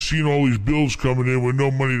seeing all these bills coming in with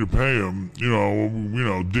no money to pay them.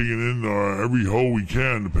 Digging in every hole we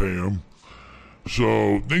can to pay them.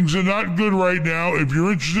 So things are not good right now. If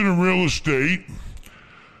you're interested in real estate,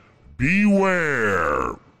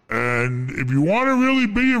 beware. And if you want to really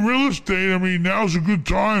be in real estate, I mean, now's a good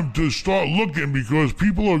time to start looking because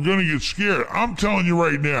people are going to get scared. I'm telling you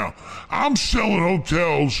right now, I'm selling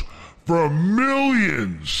hotels for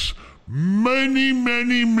millions, many,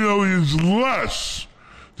 many millions less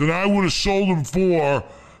than I would have sold them for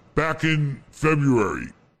back in February,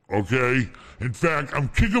 okay? In fact, I'm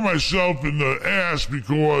kicking myself in the ass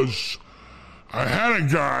because I had a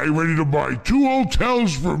guy ready to buy 2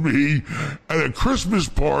 hotels for me at a Christmas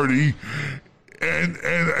party, and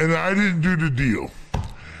I didn't do the deal.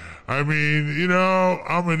 I mean,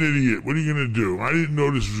 I'm an idiot. What are you going to do? I didn't know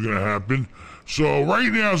this was going to happen. So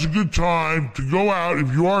right now is a good time to go out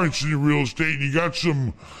if you are interested in real estate and you got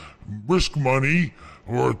some risk money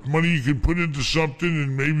or money you can put into something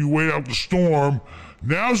and maybe wait out the storm.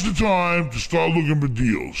 Now's the time to start looking for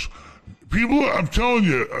deals. I'm telling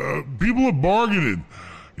you, people are bargaining.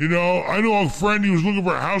 I know a friend, he was looking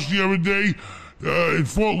for a house the other day in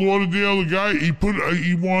Fort Lauderdale. The guy, he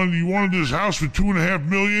wanted this house for $2.5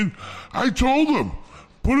 million. I told him,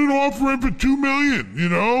 put an offer in for $2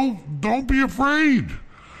 million, don't be afraid.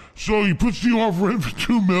 So he puts the offer in for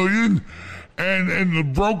 $2 million. And the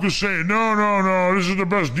broker's saying, no, this is the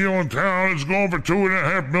best deal in town. It's going for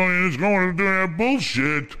 $2.5 million. It's going to do that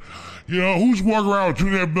bullshit. Who's walking around with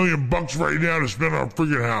 $2.5 million right now to spend on a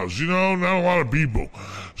friggin' house? Not a lot of people.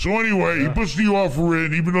 So anyway, He puts the offer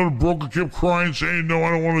in, even though the broker kept crying, saying, no,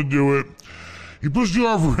 I don't want to do it. He puts the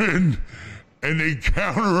offer in, and they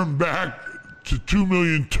counter him back to $2.2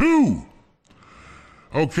 million.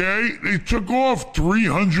 Okay, they took off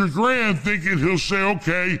 $300,000 thinking he'll say,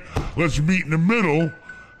 okay, let's meet in the middle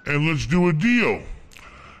and let's do a deal.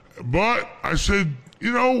 But I said,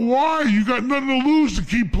 why? You got nothing to lose to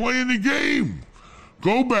keep playing the game.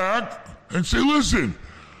 Go back and say, listen,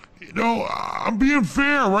 I'm being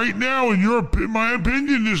fair right now. In my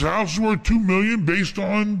opinion, this house is worth $2 million based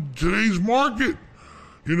on today's market,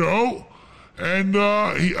 And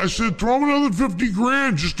I said, throw him another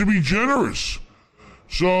 $50,000 just to be generous.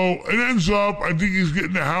 So it ends up, I think he's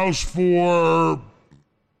getting the house for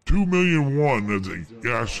 $2.1 million, I think,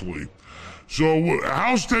 actually. So a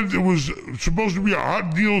house that was supposed to be a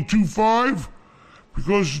hot deal at 2.5,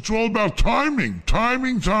 because it's all about timing, and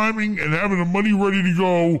having the money ready to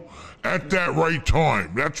go at that right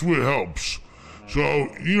time. That's what helps. So,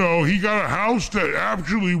 he got a house that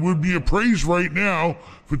actually would be appraised right now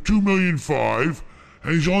for $2.5 million,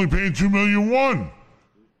 and he's only paying $2.1 million.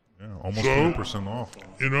 Yeah, almost 20% off.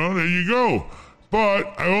 There you go.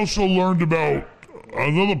 But I also learned about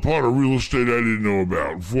another part of real estate I didn't know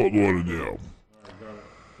about in Fort Lauderdale.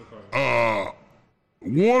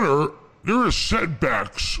 Water, there are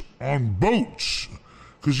setbacks on boats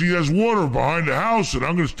because he has water behind the house, and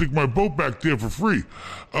I'm going to stick my boat back there for free.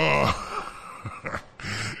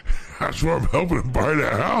 That's why I'm helping him buy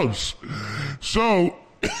the house. So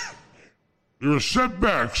there are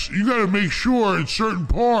setbacks. You got to make sure in certain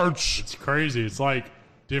parts. It's crazy. It's like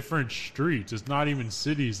different streets. It's not even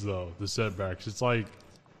cities, though, the setbacks. It's like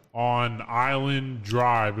on Island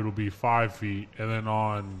Drive, it'll be 5 feet, and then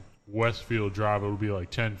on Westfield Drive, it'll be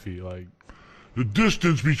like 10 feet. Like the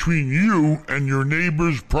distance between you and your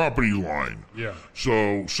neighbor's property line. Yeah.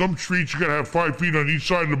 So some streets you got to have 5 feet on each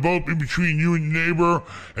side of the boat in between you and your neighbor,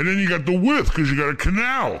 and then you got the width because you got a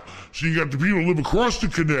canal. So you got the people who live across the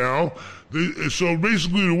canal. So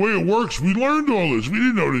basically the way it works, we learned all this. We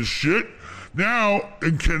didn't know this shit. Now,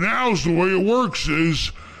 in canals, the way it works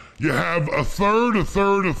is you have a third. A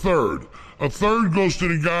third goes to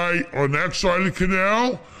the guy on that side of the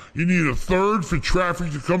canal. You need a third for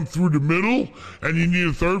traffic to come through the middle, and you need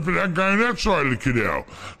a third for that guy on that side of the canal.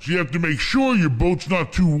 So you have to make sure your boat's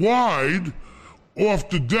not too wide off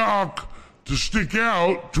the dock to stick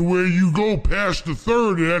out to where you go past the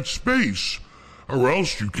third of that space, or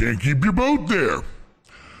else you can't keep your boat there.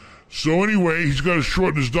 So anyway, he's got to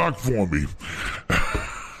shorten his dock for me.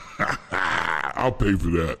 I'll pay for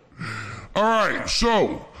that. All right,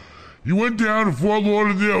 so you went down to Fort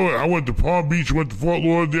Lauderdale. I went to Palm Beach, went to Fort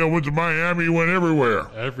Lauderdale, went to Miami, went everywhere.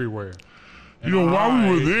 Everywhere. While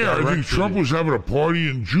we were there, I think Trump was having a party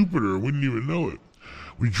in Jupiter. We didn't even know it.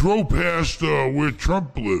 We drove past where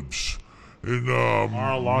Trump lives in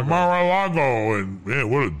Mar-a-Lago. And man,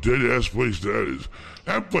 what a dead-ass place that is.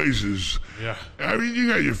 That place is, yeah. I mean, you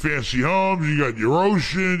got your fancy homes, you got your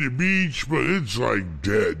ocean, your beach, but it's like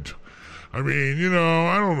dead. I mean,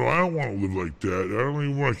 I don't know. I don't want to live like that. I don't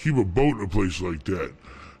even want to keep a boat in a place like that.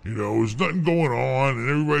 You know, there's nothing going on, and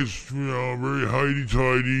everybody's, very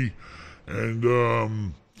hidey-tidy.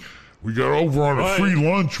 And we got over on a free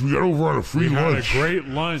lunch. We had a great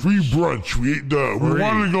lunch. Free brunch. We ate. We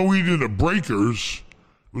wanted to go eat in the Breakers.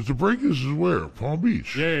 Was the Breakers is where? Palm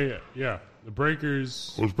Beach. Yeah. The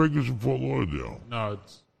Breakers. Was Breakers in Fort Lauderdale? No,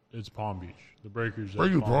 it's Palm Beach. The Breakers.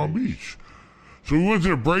 Breakers, Palm Beach. So we went to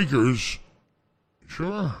the Breakers.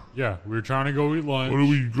 Sure. Yeah, we were trying to go eat lunch. Where do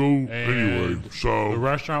we go anyway? So the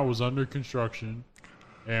restaurant was under construction,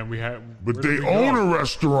 and we had. But they own a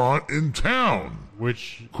restaurant in town,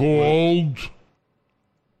 which called.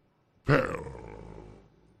 Forgot.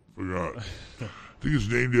 I think it's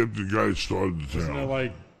named after the guy that started the town. Isn't it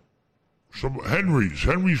like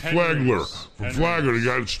Henry's Flagler from Flagler, the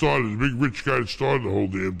guy that started, the big rich guy that started the whole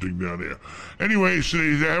damn thing down there. Anyway, so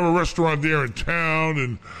they have a restaurant there in town,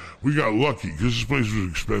 and we got lucky because this place was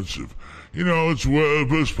expensive. You know, it's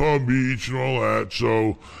West Palm Beach and all that.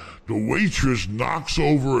 So the waitress knocks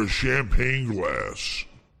over a champagne glass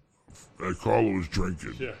that Carla was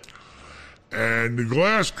drinking. Yeah. And the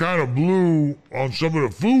glass kind of blew on some of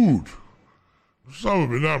the food. Some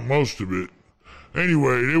of it, not most of it.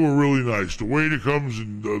 Anyway, they were really nice. The waiter comes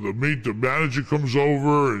and the manager comes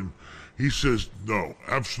over and he says, no,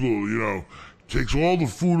 absolutely, takes all the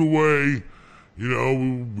food away.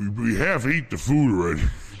 We half ate the food already.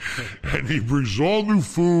 And he brings all new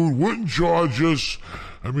food, wouldn't charge us.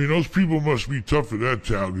 I mean, those people must be tough in that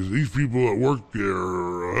town because these people that work there,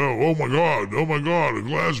 oh my God, the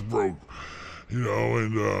glass broke.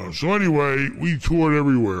 And so anyway, we toured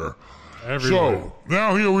everywhere. So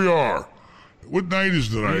now here we are. What night is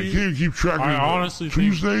tonight? I can't keep track of it. I honestly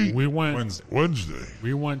Tuesday? think we went Wednesday.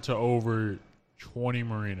 We went to over 20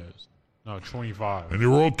 marinas. No, 25. And they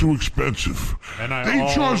were all too expensive.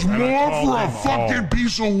 They charge more for a fucking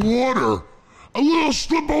piece of water. A little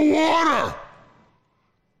slip of water.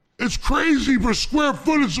 It's crazy per square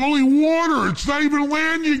foot. It's only water. It's not even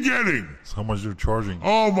land you're getting. That's how much they're charging.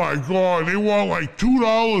 Oh my God. They want like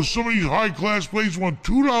 $2. Some of these high class places want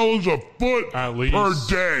 $2 a foot at least per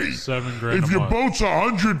day. $7,000 if your boat's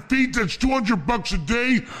 100 feet, that's $200 a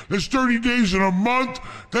day. That's 30 days in a month.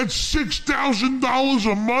 That's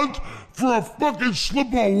 $6,000 a month for a fucking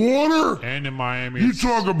slip of water. And in Miami, you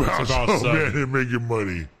talk about man, they're making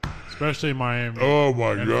money. Especially in Miami. Oh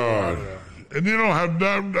my God. And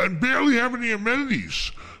they barely have any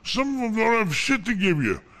amenities. Some of them don't have shit to give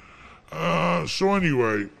you. So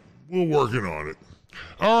anyway, we're working on it.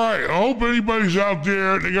 All right, I hope anybody's out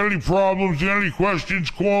there, they got any problems, they got any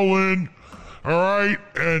questions, call in. All right,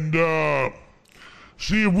 and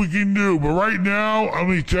see if we can do. But right now, let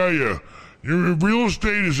me tell you, your real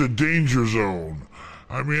estate is a danger zone.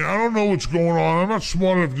 I mean, I don't know what's going on. I'm not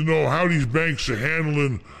smart enough to know how these banks are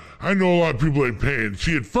handling. I know a lot of people ain't paying.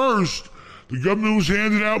 See, at first, the government was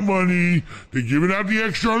handing out money. They're giving out the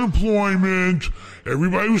extra unemployment.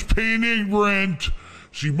 Everybody was paying their rent.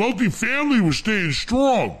 See, multifamily was staying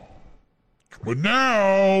strong. But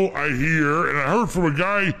now I hear, and I heard from a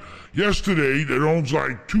guy yesterday that owns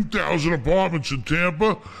like 2,000 apartments in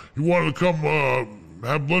Tampa. He wanted to come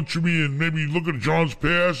have lunch with me and maybe look at John's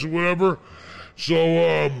Pass or whatever.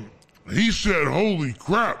 So he said, holy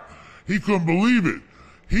crap, he couldn't believe it.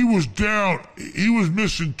 He was down. He was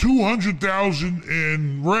missing $200,000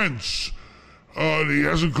 in rents that he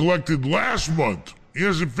hasn't collected last month. He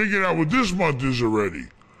hasn't figured out what this month is already.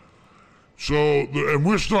 So, and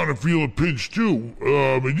we're starting to feel a pinch too.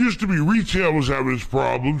 It used to be retail was having its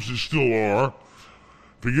problems. They still are.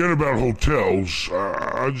 Forget about hotels.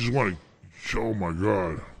 I just want to, oh my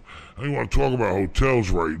God. I don't want to talk about hotels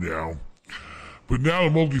right now. But now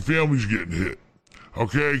the multifamily's getting hit.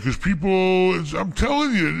 Okay, because people, I'm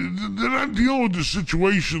telling you, they're not dealing with the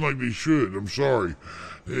situation like they should. I'm sorry.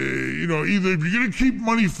 Either if you're going to keep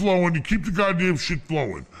money flowing, you keep the goddamn shit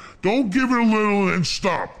flowing. Don't give it a little and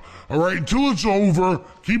stop. All right, until it's over,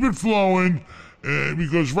 keep it flowing.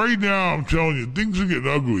 Because right now, I'm telling you, things are getting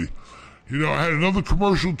ugly. I had another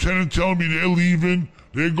commercial tenant telling me they're leaving.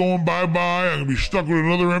 They're going bye-bye. I'm going to be stuck with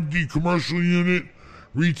another empty commercial unit,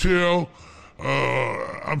 retail.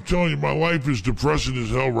 I'm telling you, my life is depressing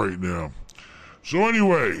as hell right now. So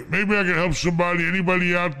anyway, maybe I can help somebody.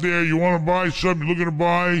 Anybody out there, you want to buy something, you're looking to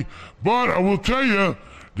buy. But I will tell you,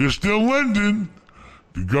 they're still lending.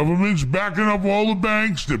 The government's backing up all the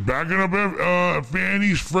banks. They're backing up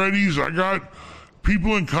Fannies, Freddies. I got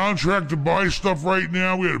people in contract to buy stuff right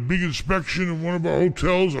now. We had a big inspection in one of our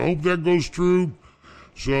hotels. I hope that goes through.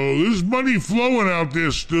 So there's money flowing out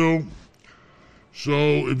there still. So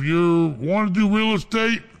if you want to do real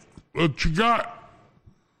estate, what you got?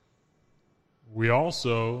 We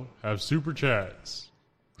also have super chats.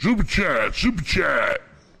 Super chat.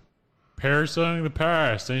 Parasailing the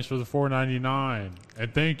Past, thanks for the $4.99.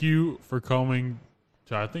 And thank you for coming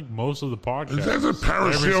to, I think, most of the podcasts. Is that the Every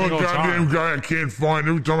parasailing single goddamn time. guy I can't find?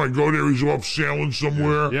 Every time I go there, he's off sailing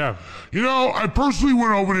somewhere. Yeah. You know, I personally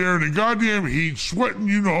went over there in the goddamn heat, sweating,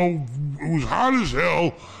 you know, it was hot as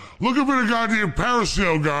hell, looking for the goddamn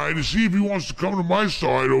parasail guy to see if he wants to come to my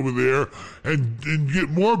side over there and get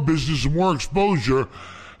more business and more exposure.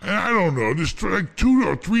 And I don't know, there's like 2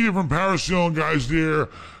 or 3 different parasailing guys there.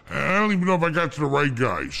 And I don't even know if I got to the right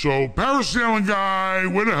guy. So, parasailing guy,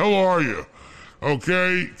 where the hell are you?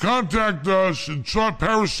 Okay, contact us and start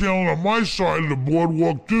parasailing on my side of the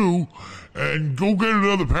boardwalk too, and go get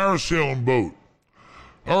another parasailing boat.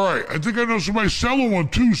 All right, I think I know somebody selling one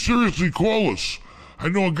too. Seriously, call us. I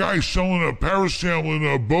know a guy selling a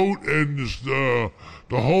parasailing boat and this, the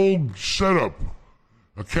whole setup.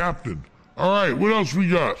 A captain. All right, what else we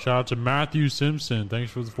got? Shout out to Matthew Simpson.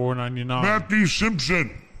 Thanks for the $4.99. Matthew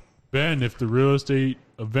Simpson. Ben, if the real estate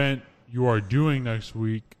event you are doing next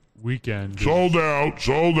weekend Sold out,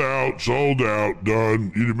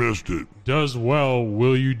 done. You missed it. does well,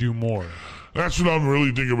 will you do more? That's what I'm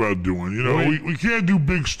really thinking about doing. You know, Really? we can't do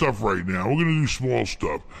big stuff right now. We're going to do small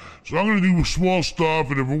stuff. So I'm going to do small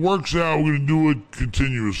stuff, and if it works out, we're going to do it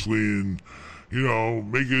continuously and, you know,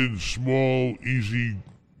 make it in small, easy,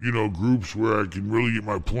 you know, groups where I can really get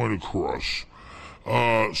my point across.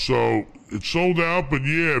 So it's sold out, but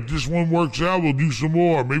yeah, if this one works out, we'll do some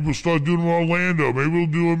more. Maybe we'll start doing them in Orlando. Maybe we'll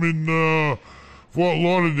do them in Fort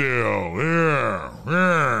Lauderdale.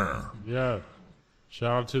 Yeah.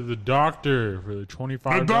 Shout out to the doctor for the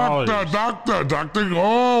 $25. The doctor.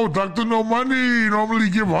 Oh, doctor no money. Normally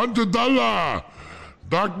give $100.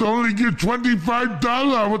 Doctor only give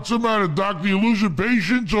 $25. What's the matter, doctor? You losing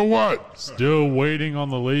patience or what? Still waiting on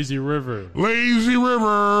the lazy river. Lazy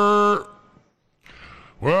River.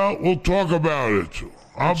 Well, we'll talk about it.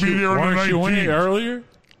 I'll be there on the Weren't you in it 19th. earlier?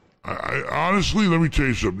 I honestly, let me tell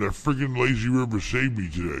you something. That freaking Lazy River saved me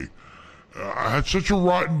today. I had such a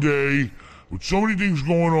rotten day with so many things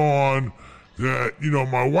going on that, you know,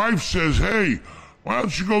 my wife says, hey, why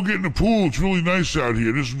don't you go get in the pool? It's really nice out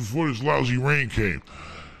here. This is before this lousy rain came.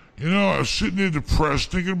 You know, I was sitting there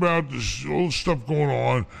depressed, thinking about this all this stuff going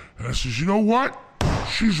on, and I says, you know what?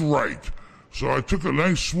 She's right. So I took a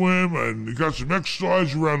nice swim and got some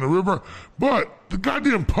exercise around the river, but the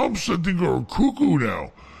goddamn pumps, I think, are cuckoo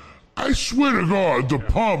now. I swear to God, the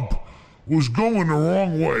pump was going the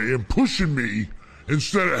wrong way and pushing me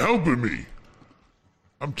instead of helping me.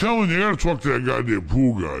 I'm telling you, I gotta talk to that goddamn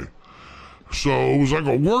pool guy. So it was like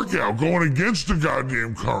a workout going against the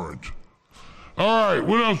goddamn current. All right,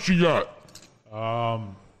 what else you got?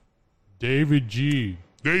 David G.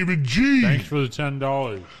 David G. Thanks for the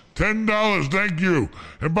 $10. $10, thank you.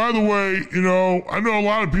 And by the way, you know, I know a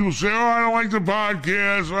lot of people say, oh, I don't like the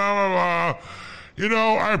podcast, blah, blah, blah. You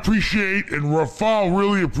know, I appreciate, and Rafal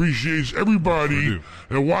really appreciates everybody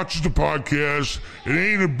that watches the podcast. It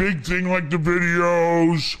ain't a big thing like the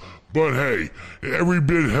videos, but hey, every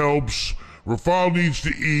bit helps. Rafal needs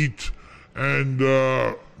to eat, and,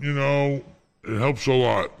 you know, it helps a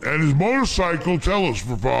lot. And his motorcycle, tell us,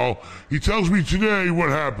 Rafal, he tells me today what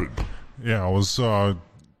happened. Yeah, I was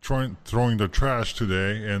throwing the trash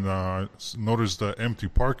today and noticed the empty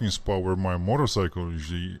parking spot where my motorcycle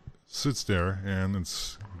usually sits there, and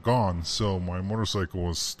it's gone. So my motorcycle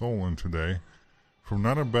was stolen today from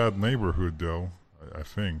not a bad neighborhood, though, I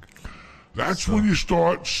think. That's when you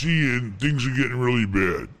start seeing things are getting really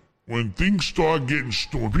bad. When things start getting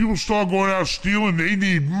stolen, people start going out stealing, they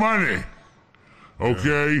need money.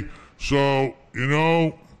 Okay? Yeah. So, you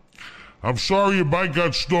know, I'm sorry your bike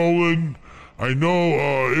got stolen. I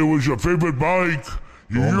know it was your favorite bike.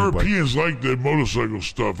 You Europeans like that motorcycle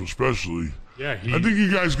stuff, especially. Yeah, I think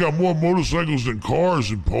you guys got more motorcycles than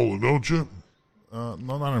cars in Poland, don't you? No,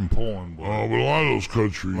 not in Poland, but but a lot of those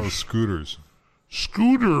countries. A lot of scooters.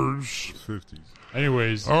 Scooters? 50s.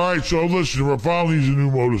 Anyways. All right, so listen, Rafal needs a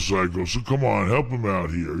new motorcycle, so come on, help him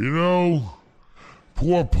out here. You know,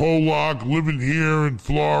 poor Polak living here in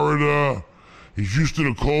Florida. He's used to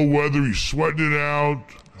the cold weather. He's sweating it out.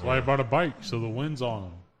 That's why I bought a bike, so the wind's on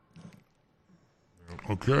him.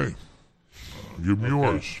 Okay. Give me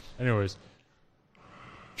yours. Anyways.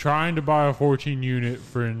 Trying to buy a 14 unit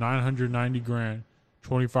for $990,000,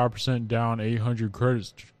 25% down, 800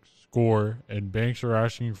 credit score, and banks are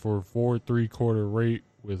asking for a 4.75% rate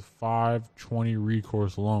with 520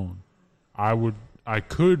 recourse loan. I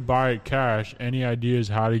could buy it cash. Any ideas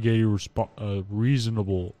how to get a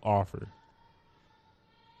reasonable offer?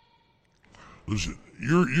 Listen,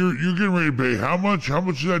 you're getting ready to pay how much? How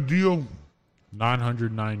much is that deal?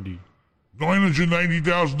 $990,000.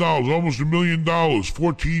 $990,000, almost $1 million,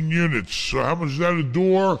 14 units. So how much is that a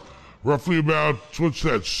door? Roughly about, what's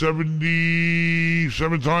that,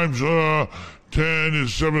 77 times 10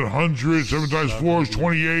 is 700, 7 times 4 is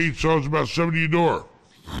 28, so it's about 70 a door.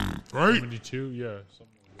 Right? 72, yeah. Something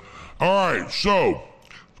like that. All right, so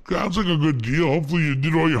sounds like a good deal. Hopefully you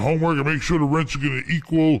did all your homework and make sure the rents are going to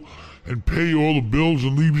equal and pay all the bills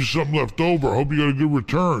and leave you something left over. I hope you got a good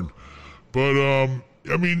return. But,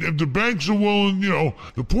 I mean, if the banks are willing,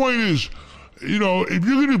 the point is, if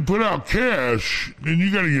you're going to put out cash, then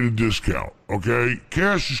you got to get a discount, okay?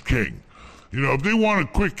 Cash is king. If they want a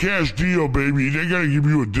quick cash deal, baby, they got to give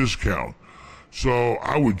you a discount. So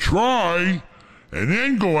I would try and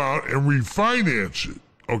then go out and refinance it,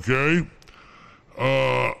 okay?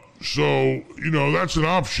 So, that's an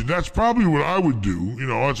option. That's probably what I would do.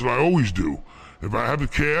 That's what I always do. If I have the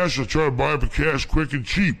cash, I'll try to buy up the cash quick and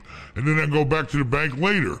cheap, and then I go back to the bank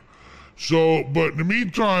later. So, but in the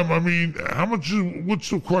meantime, I mean, what's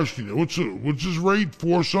the question? What's this rate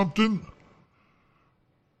for something?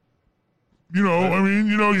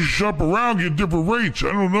 You shop around, get different rates.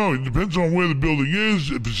 I don't know. It depends on where the building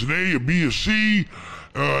is. If it's an A, a B, a C.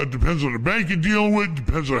 It depends on the bank you're dealing with. It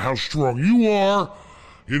depends on how strong you are.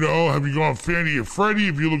 Have you gone Fannie or Freddie?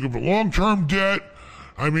 If you're looking for long-term debt.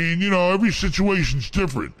 I mean, every situation's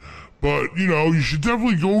different. But, you should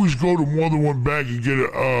definitely always go to more than one bank and get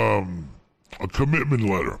a commitment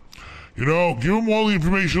letter. Give them all the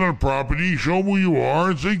information on the property, show them who you are,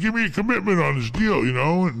 and say, give me a commitment on this deal,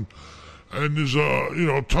 And there's,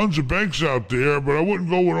 tons of banks out there, but I wouldn't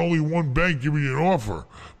go with only one bank giving you an offer.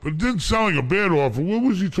 But it didn't sound like a bad offer. What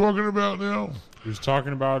was he talking about now? He was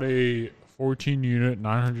talking about a 14-unit,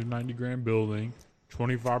 990 grand building,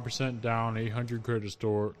 25% down, 800 credit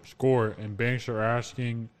score, and banks are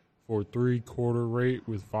asking for 3/4 rate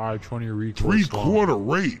with 520 recourse. 3/4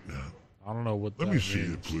 rate? I don't know what that means. Let me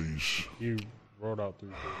see it, please. He wrote out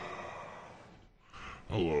 3/4.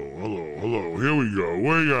 Hello. Here we go.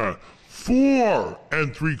 We got 4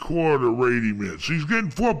 3/4 rate he meant. So he's getting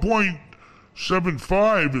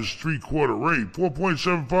 4.75 is 3/4 rate.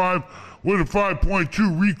 4.75 with a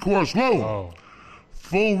 5.2 recourse loan. Oh.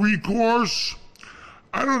 Full recourse.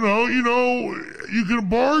 I don't know. You can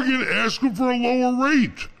bargain, ask them for a lower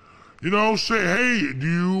rate. Say, hey, do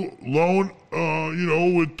you loan,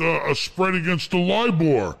 with a spread against the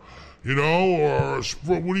LIBOR? Or a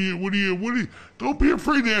spread, what do you, don't be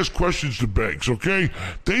afraid to ask questions to banks, okay?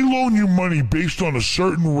 They loan you money based on a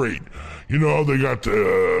certain rate. They got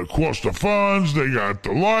the cost of funds, they got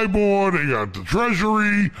the LIBOR, they got the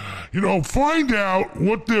treasury. Find out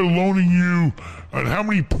what they're loaning you and how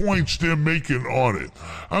many points they're making on it.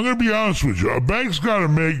 I'm going to be honest with you. A bank's got to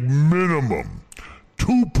make minimum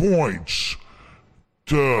 2 points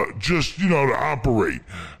to just, to operate.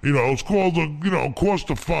 It's called the, cost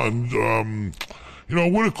of funds.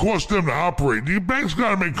 What it costs them to operate. The bank's got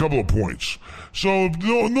to make a couple of points. So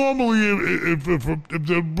normally, if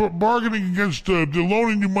they're bargaining against, they're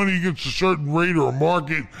loaning you money against a certain rate or a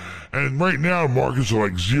market, and right now markets are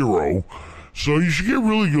like 0. So you should get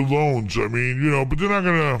really good loans. I mean, but they're not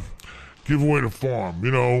going to give away the farm,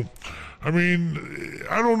 I mean,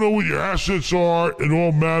 I don't know what your assets are. It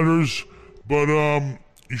all matters. But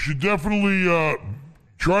you should definitely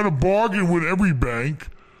try to bargain with every bank.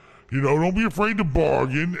 Don't be afraid to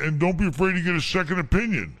bargain, and don't be afraid to get a second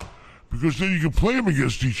opinion, because then you can play them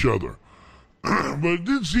against each other. But it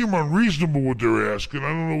didn't seem unreasonable what they were asking. I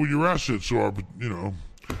don't know what your assets are, but,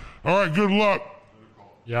 All right, good luck.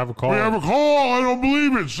 You have a call? We have a call. I don't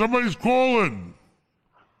believe it. Somebody's calling.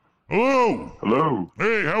 Hello. Hello.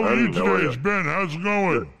 Hey, how are you today? It's Ben. How's it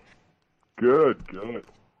going? Good.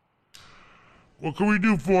 What can we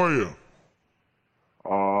do for you?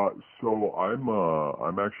 So I'm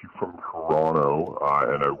actually from Toronto,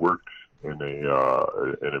 and I worked in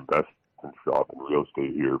an investment shop in real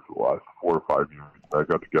estate here for the last 4 or 5 years. And I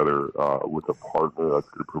got together with a partner that's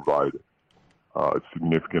going to provide a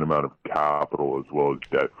significant amount of capital as well as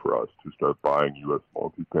debt for us to start buying U.S.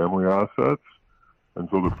 multifamily assets. And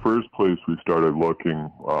so the first place we started looking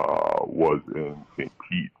was in St.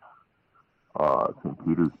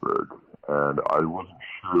 Petersburg, and I wasn't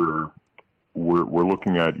sure. We're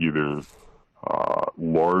looking at either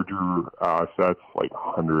larger assets like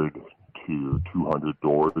 100 to 200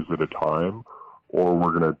 doors at a time, or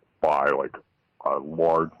we're going to buy like a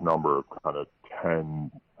large number of kind of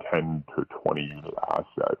 10 to 20 unit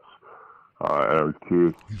assets. And I was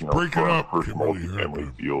curious, breaking up, for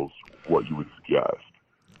multifamily deals, what you would suggest.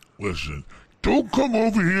 Listen, don't come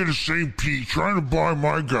over here to St. Pete trying to buy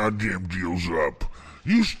my goddamn deals up.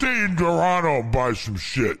 You stay in Toronto and buy some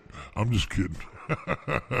shit. I'm just kidding.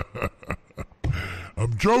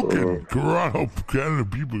 I'm joking. Toronto, Canada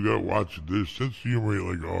people got watching this. Sense of humor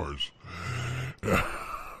ain't like ours.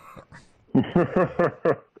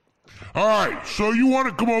 All right, so you want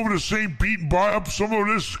to come over to St. Pete and buy up some of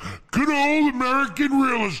this good old American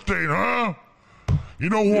real estate, huh? You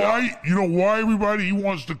know why? Yeah. You know why everybody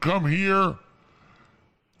wants to come here?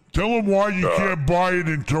 Tell them why you can't buy it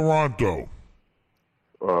in Toronto.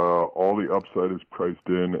 All the upside is priced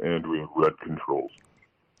in, and we have rent controls.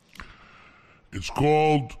 It's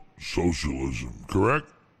called socialism, correct?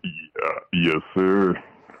 Yeah, yes, sir.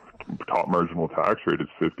 Top marginal tax rate is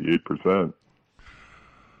 58%.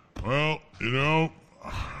 Well, you know,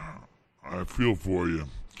 I feel for you.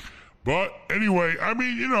 But anyway, I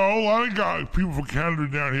mean, you know, a lot of guys, people from Canada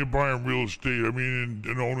down here buying real estate, I mean,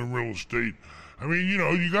 and owning real estate. I mean, you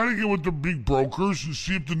know, you got to get with the big brokers and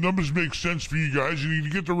see if the numbers make sense for you guys. You need to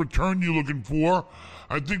get the return you're looking for.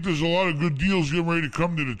 I think there's a lot of good deals getting ready to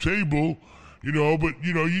come to the table, you know, but,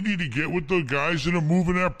 you know, you need to get with the guys that are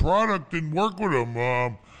moving that product and work with them.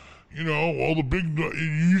 You know, all the big,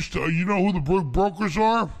 you know who the brokers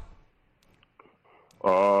are?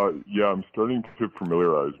 Yeah, I'm starting to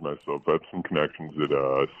familiarize myself. I have some connections at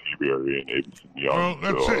CBRE and Abramson Young. Well,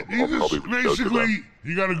 that's it. You just basically,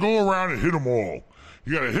 you got to go around and hit them all.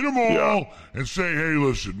 You got to hit them all and say, hey,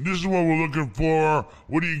 listen, this is what we're looking for.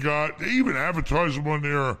 What do you got? They even advertise them on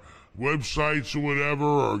their websites or whatever,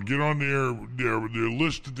 or get on their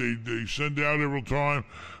list that they send out every time.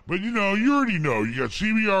 But, you know, you already know. You got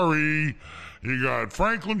CBRE, you got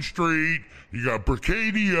Franklin Street, you got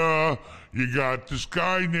Berkadia, you got this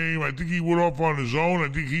guy named, I think he went off on his own. I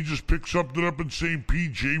think he just picked something up in St.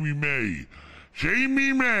 Pete, Jamie May.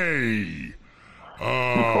 Jamie May.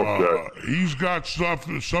 He's got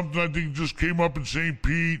something I think just came up in St.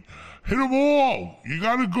 Pete. Hit them all. You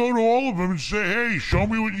got to go to all of them and say, hey, show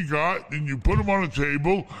me what you got. And you put them on a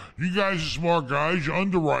table. You guys are smart guys. You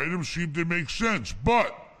underwrite them, see if they make sense.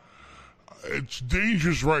 But it's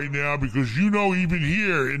dangerous right now because you know even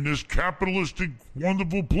here in this capitalistic,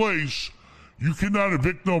 wonderful place, you cannot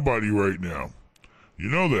evict nobody right now. You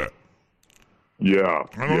know that. Yeah.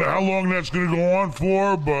 I don't know how long that's going to go on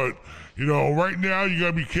for, but, you know, right now you got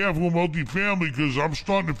to be careful with multifamily because I'm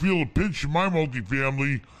starting to feel a pinch in my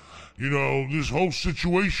multifamily. You know, this whole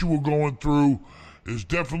situation we're going through is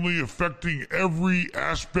definitely affecting every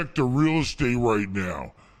aspect of real estate right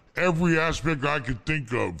now. Every aspect I could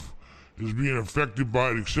think of is being affected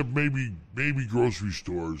by it, except maybe grocery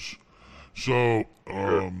stores. So,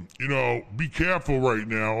 you know, be careful right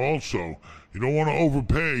now also. You don't want to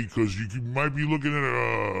overpay because you might be looking at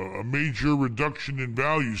a major reduction in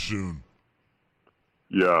value soon.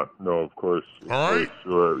 Yeah, no, of course. All right?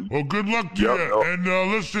 Well, good luck to you. No. And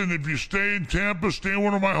listen, if you stay in Tampa, stay in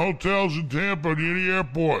one of my hotels in Tampa near the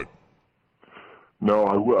airport. No,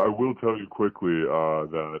 I will tell you quickly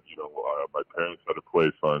that, you know, my parents had a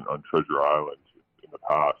place on Treasure Island in the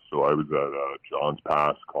past, so I was at John's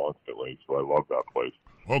Pass constantly, so I love that place.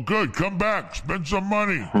 Well, good. Come back. Spend some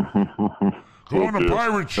money. Go on a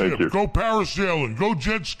pirate ship. Go parasailing. Go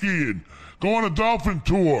jet skiing. Go on a dolphin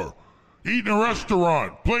tour. Eat in a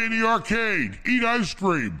restaurant. Play in the arcade. Eat ice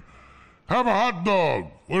cream. Have a hot dog.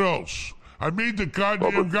 What else? I made the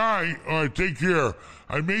goddamn guy. All right, take care.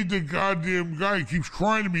 I made the goddamn guy. He keeps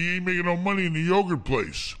crying to me. He ain't making no money in the yogurt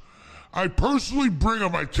place. I personally bring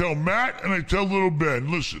him. I tell Matt and I tell little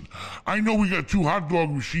Ben, listen, I know we got 2 hot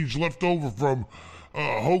dog machines left over from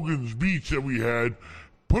Hogan's Beach that we had.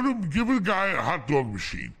 Give a guy a hot dog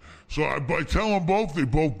machine. So I tell them both, they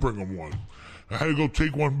both bring him one. I had to go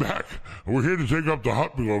take one back. We're here to take up the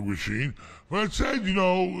hot dog machine. But I said, you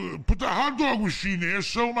know, put the hot dog machine there,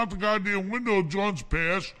 sell him out the goddamn window of John's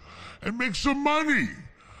Pass, and make some money.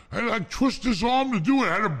 I had to twist his arm to do it.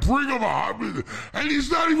 I had to bring him and he's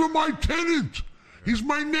not even my tenant. He's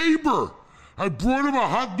my neighbor. I brought him a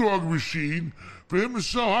hot dog machine for him to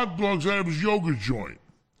sell hot dogs out of his yoga joint.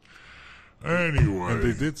 Anyway. And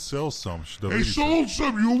they did sell some. They sold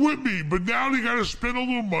some. You were with me. But now they got to spend a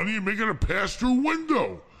little money and make it a pass-through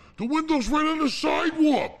window. The window's right on the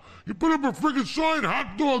sidewalk. You put up a friggin' sign,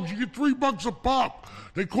 hot dogs, you get $3 a pop.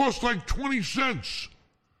 They cost like 20 cents.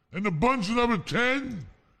 And the bun's another 10.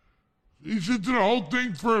 He's into the whole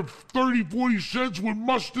thing for 30, 40 cents with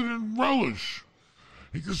mustard and relish.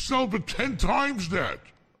 He can sell for 10 times that.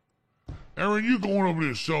 Aaron, you're going over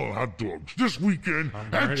there selling hot dogs this weekend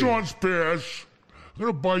at John's Pass. I'm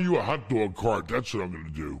going to buy you a hot dog cart. That's what I'm going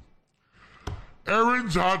to do.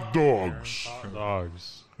 Aaron's Hot Dogs. Hot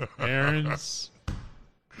dogs. Aaron's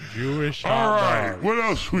Jewish hot All right. dogs. What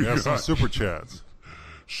else we got? Some super chats.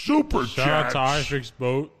 Super Shout chats. out to iFix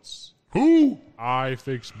Boats. Who? I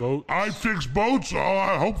Fix Boats. I fix boats.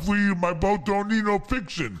 Hopefully my boat don't need no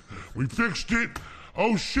fixing. We fixed it.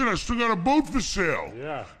 Oh shit! I still got a boat for sale.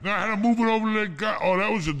 Yeah. Now I had to move it over to that guy. Oh,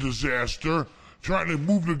 that was a disaster. Trying to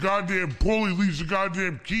move the goddamn Paulie leaves the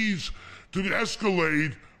goddamn keys to the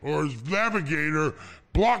Escalade or his navigator,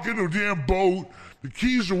 blocking the damn boat. The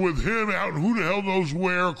keys are with him out in who the hell knows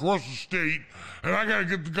where across the state, and I gotta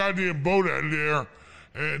get the goddamn boat out of there.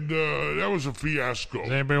 And that was a fiasco.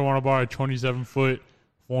 Does anybody want to buy a 27-foot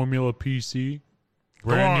Formula PC?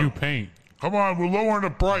 Brand new paint. Come on, we're lowering the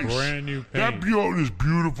price. Brand new paint. That boat is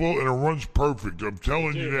beautiful and it runs perfect. I'm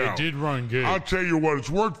telling you now. It did run good. I'll tell you what, it's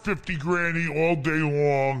worth 50 grand all day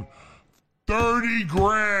long. 30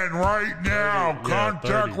 grand right now. 30, yeah,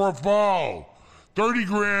 Contact 30. Rafal. 30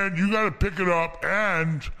 grand, you got to pick it up.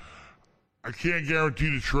 And I can't guarantee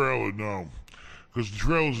the trailer, no. Because the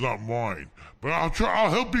trailer's not mine. But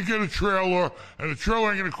I'll help you get a trailer, and the trailer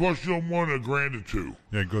ain't going to cost you no more than $1,000 or $2,000.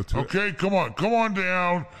 Yeah, go to it. Okay, come on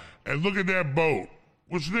down and look at that boat.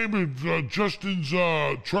 What's the name of Justin's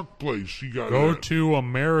truck place he got? Go there? to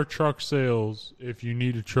Ameritruck Sales if you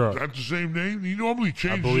need a truck. That's the same name? He normally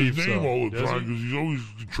changes believe his name so. all the Does time he? because he's always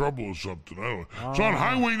in trouble or something. I don't know. It's on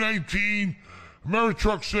Highway 19,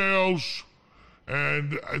 Ameritruck Sales,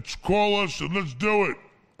 and it's call us and let's do it.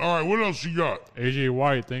 All right, what else you got? AJ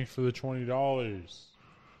White, thanks for the $20.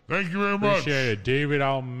 Thank you very much. Appreciate it. David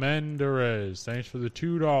Almendarez, thanks for the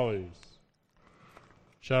 $2.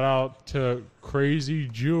 Shout out to Crazy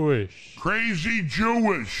Jewish Crazy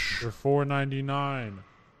Jewish. for $4.99.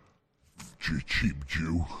 Cheap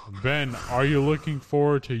Jew. Ben, are you looking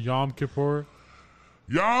forward to Yom Kippur?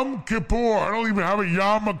 Yom Kippur. I don't even have a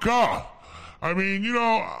yarmulke. I mean,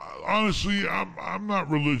 honestly, I'm not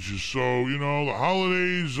religious, so the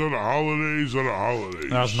holidays are the holidays are the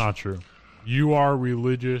holidays. That's not true. You are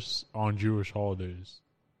religious on Jewish holidays.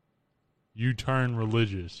 You turn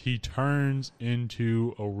religious. He turns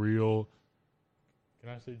into a real. Can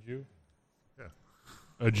I say Jew? Yeah.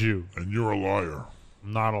 A Jew. And you're a liar.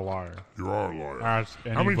 I'm not a liar. You are a liar. Ask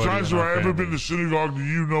How many anybody times in have our I ever family. been to synagogue that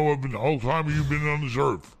you know of in the whole time you've been on this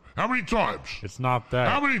earth? How many times? It's not that.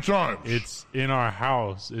 How many times? It's in our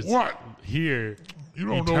house. It's What? here. You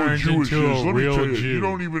don't He know what turns Jewish into is. a Let me real tell you, Jew. you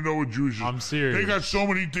don't even know what Jewish is. I'm serious. They got so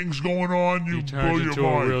many things going on, you He blow turns your into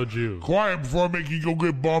mind. a real Jew. Quiet before I make you go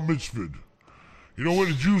get bar mitzvahed. You know what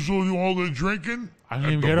the Jews will do all their drinking? I didn't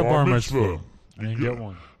At even the get a bar mitzvah. mitzvah. I didn't get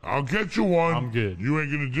one. I'll get you one. I'm good. You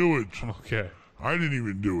ain't gonna do it. Okay. I didn't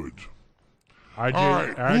even do it. I did. All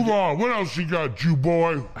right, move on. What else you got, Jew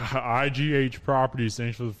boy? IGH Properties.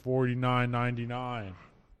 Thanks for the $49.99.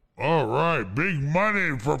 All right, big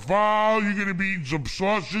money for fall. You're gonna be eating some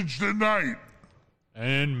sausage tonight.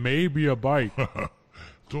 And maybe a bike.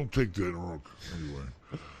 Don't take that wrong. Anyway,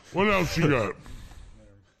 what else you got?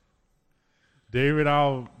 David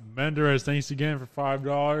Almendarez, thanks again for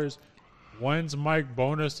 $5. When's Mike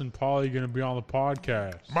Bonus and Polly going to be on the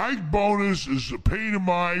podcast? Mike Bonus is a pain in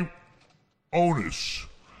my onus.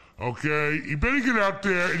 Okay? You better get out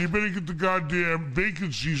there and you better get the goddamn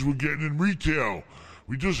vacancies we're getting in retail.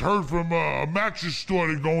 We just heard from a mattress store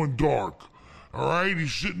they're going dark. All right?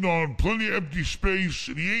 He's sitting on plenty of empty space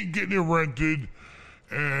and he ain't getting it rented.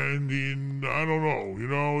 And I don't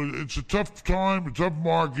know. It's a tough time, a tough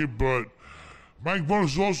market, but Mike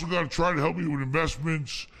Bonus has also got to try to help me with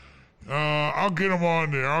investments. I'll get him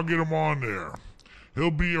on there. He'll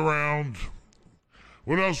be around.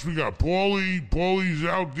 What else we got? Paulie's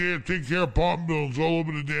out there taking care of apartment buildings all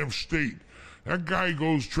over the damn state. That guy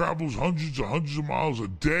travels hundreds of miles a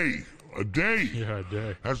day. A day. Yeah, a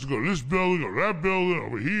day. Has to go to this building, go to that building,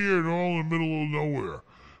 over here, and all in the middle of nowhere.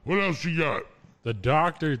 What else you got? The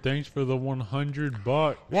doctor, thanks for the $100.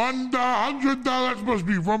 $100. That must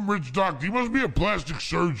be from Rich Doctor. He must be a plastic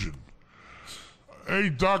surgeon. Hey,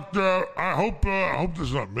 doctor, I hope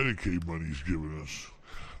there's not Medicaid money he's giving us.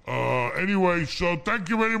 Anyway, so thank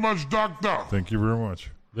you very much, doctor. Thank you very much.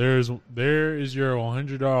 There is your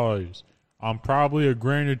 $100. I'm probably a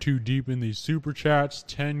grand or two deep in these super chats.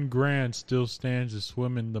 10 grand still stands to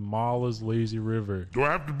swim in the Mala's lazy river. Do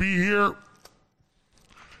I have to be here?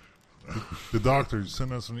 The doctor,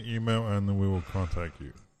 send us an email and then we will contact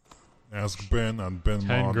you. Ask Ben on benmall.com.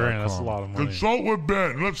 10 grand, that's a lot of money. Consult with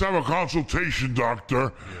Ben. Let's have a consultation,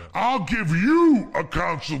 doctor. I'll give you a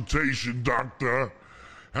consultation, doctor.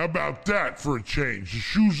 How about that for a change? The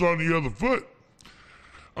shoe's on the other foot.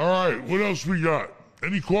 All right, what else we got?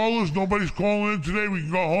 Any callers? Nobody's calling in today. We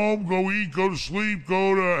can go home, go eat, go to sleep,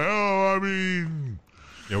 go to hell.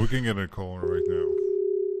 Yeah, we can get a caller right now.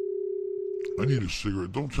 I need a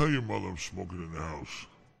cigarette. Don't tell your mother I'm smoking in the house.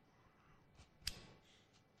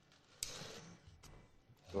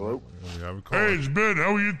 Hello? We have a caller. Hey, it's Ben.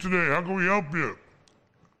 How are you today? How can we help you?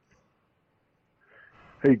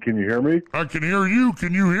 Hey, can you hear me? I can hear you.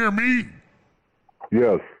 Can you hear me?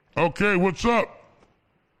 Yes. Okay, what's up?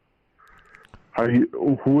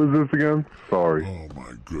 Who is this again? Sorry. Oh,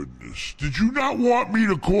 my goodness. Did you not want me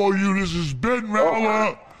to call you? This is Ben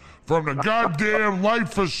Malla from the goddamn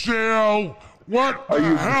Life for Sale. What the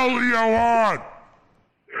hell are you on?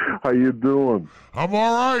 How you doing? I'm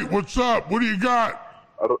all right. What's up? What do you got?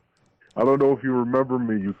 I don't know if you remember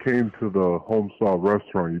me. You came to the Homestyle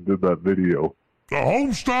restaurant. You did that video. The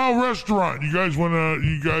Homestyle restaurant. You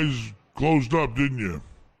guys closed up, didn't you?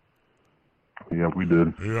 Yeah, we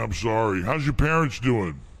did. Yeah, I'm sorry. How's your parents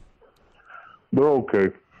doing? They're okay.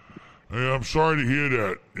 Yeah, I'm sorry to hear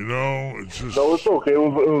that. You know, it's just... No, it's okay. It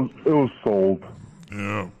was sold.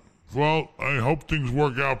 Yeah. Well, I hope things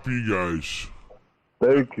work out for you guys.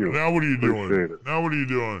 Thank you. Now what are you doing? Appreciate it. Now what are you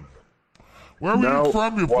doing? Where were you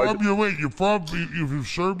from? You're from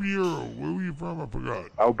Serbia or where were you from? I forgot.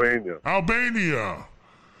 Albania. Albania.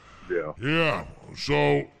 Yeah. Yeah.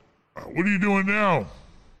 So, what are you doing now?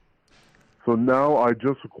 So now I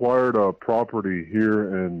just acquired a property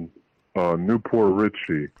here in Newport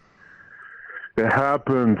Richie. It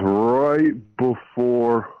happened right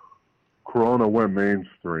before Corona went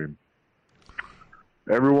mainstream.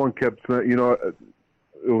 Everyone kept saying,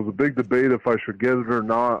 it was a big debate if I should get it or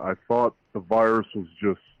not. I thought the virus was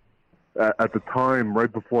just, at the time,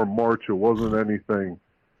 right before March, it wasn't anything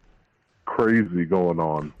crazy going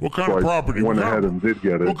on. What kind of property? I went ahead and did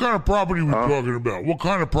get it. What kind of property are we talking about? What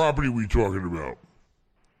kind of property are we talking about?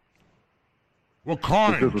 What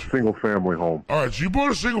kind? It's just a single-family home. All right, so you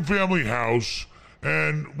bought a single-family house,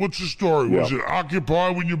 and what's the story? Was it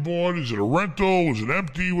occupied when you bought it? Is it a rental? Was it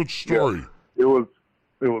empty? What's the story? Yeah.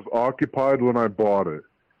 It was occupied when I bought it.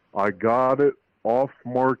 I got it off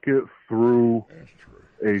market through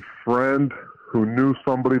a friend who knew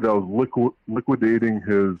somebody that was liquidating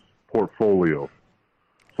his portfolio.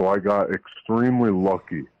 So I got extremely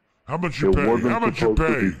lucky. How much you pay? How much you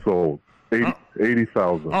pay? To be sold.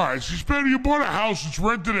 $80,000. All right, so you bought a house, it's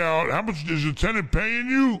rented out. How much is the tenant paying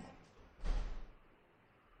you?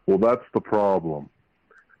 Well, that's the problem.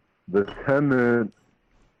 The tenant,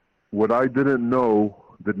 what I didn't know,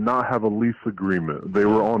 did not have a lease agreement. They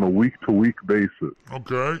were on a week-to-week basis.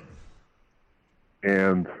 Okay.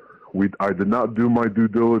 And I did not do my due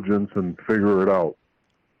diligence and figure it out,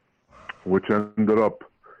 which ended up,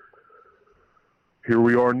 here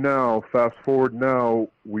we are now. Fast forward now,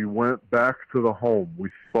 we went back to the home.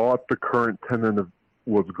 We thought the current tenant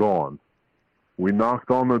was gone. We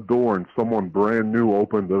knocked on the door and someone brand new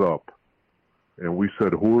opened it up. And we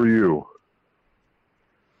said, "Who are you?"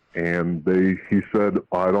 And he said,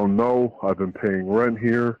 "I don't know. I've been paying rent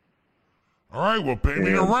here." All right, well, pay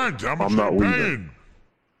me the rent. How much are you paying?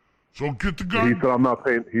 So get the gun. He said, "I'm not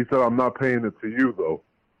paying." He said, "I'm not paying it to you, though."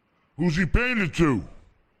 Who's he paying it to?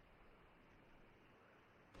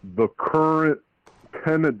 The current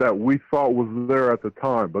tenant that we thought was there at the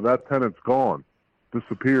time, but that tenant's gone,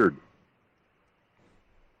 disappeared.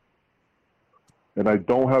 And I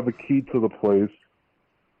don't have a key to the place.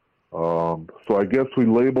 So I guess we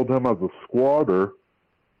labeled him as a squatter.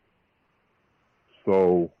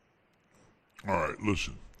 So. All right,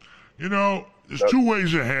 listen. There's two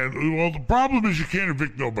ways to handle. Well, the problem is you can't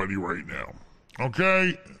evict nobody right now.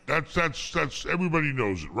 Okay, that's everybody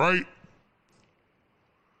knows it, right?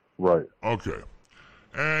 Right. Okay,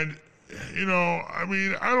 and I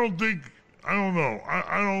don't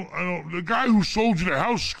know. The guy who sold you the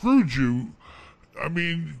house screwed you. I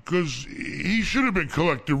mean, because he should have been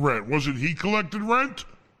collecting rent. Wasn't he collecting rent?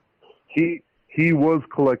 He was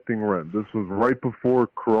collecting rent. This was right before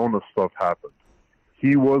Corona stuff happened.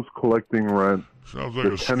 He was collecting rent. Sounds like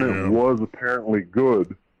the tenant was apparently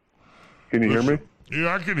good. Can you hear me?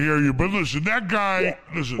 Yeah, I can hear you. But listen, that guy.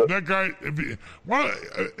 Is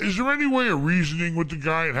there any way of reasoning with the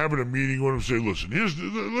guy and having a meeting with him? Say, listen,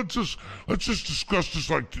 let's just discuss this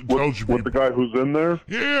like intelligent with the guy who's in there.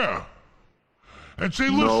 Yeah. And say,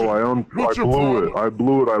 listen. No, I blew it. I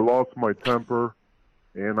blew it. I lost my temper,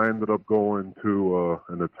 and I ended up going to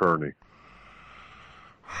an attorney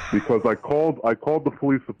because I called the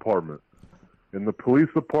police department, and the police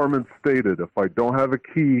department stated if I don't have a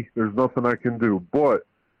key, there's nothing I can do. But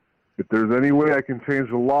if there's any way I can change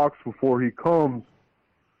the locks before he comes,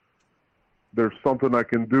 there's something I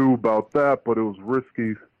can do about that. But it was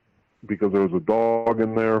risky because there was a dog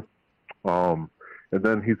in there. And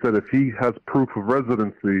then he said if he has proof of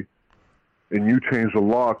residency and you change the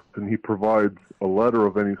locks and he provides a letter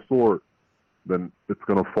of any sort, then it's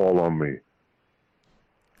going to fall on me.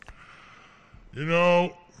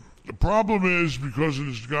 The the problem is because of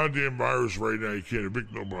this goddamn virus right now, you can't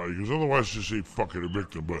evict nobody. Because otherwise, just say fucking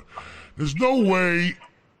evict them. But there's no way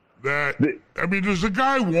that. I mean, does the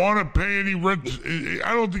guy want to pay any rent?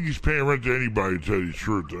 I don't think he's paying rent to anybody. To tell you the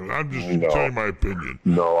truth, I'm just telling you my opinion.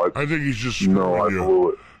 No, I think he's just screwing I you. blew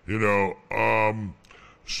it. You know.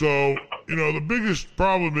 So you know, the biggest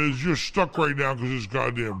problem is you're stuck right now because of this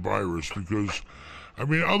goddamn virus. Because. I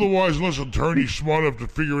mean, otherwise, unless an attorney's smart enough to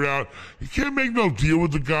figure it out, you can't make no deal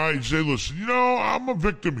with the guy and say, listen, you know, I'm a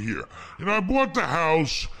victim here. You know, I bought the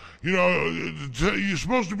house. You know, you're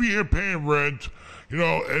supposed to be here paying rent. You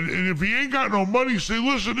know, and if he ain't got no money, say,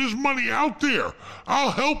 listen, there's money out there. I'll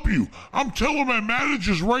help you. I'm telling my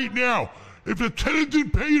managers right now, if the tenant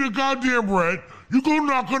didn't pay you the goddamn rent, you go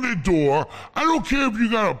knock on their door. I don't care if you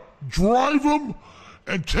got to drive them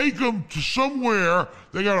and take them to somewhere.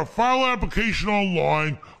 They got to file an application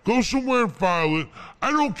online, go somewhere and file it.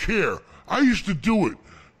 I don't care. I used to do it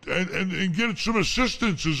and get some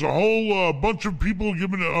assistance. There's a whole bunch of people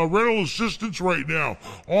giving rental assistance right now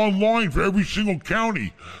online for every single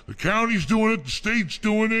county. The county's doing it. The state's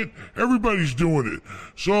doing it. Everybody's doing it.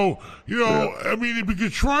 So, you know, I mean, if you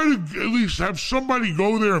could try to at least have somebody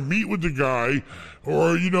go there and meet with the guy,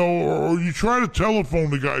 or, you know, or you try to telephone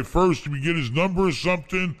the guy first if you get his number or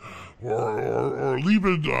something, or leave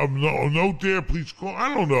a note there, please call.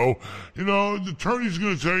 I don't know. You know, the attorney's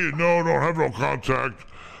going to tell you, no, don't have no contact.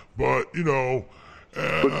 But, you know,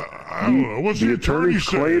 I don't know. What's the attorney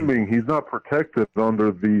saying? Claiming he's not protected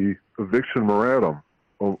under the eviction moratorium,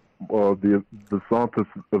 the DeSantis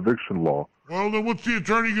eviction law. Well, then what's the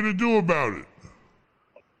attorney going to do about it?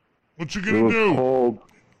 What's he going to do?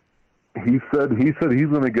 He said he's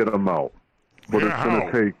going to get him out. But it's going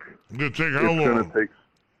to take... It's going to take how long? It's going to take...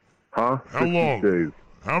 Huh? How long? Days.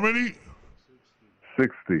 How many?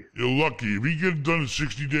 60. You're lucky. If he gets done in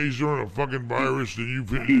 60 days during a fucking virus, then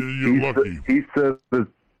you're lucky. He said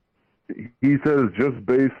it's just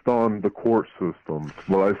based on the court systems.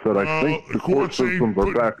 Well, I said I think the court systems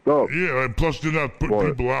are backed up. Yeah, and plus they're not putting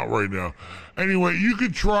people out right now. Anyway, you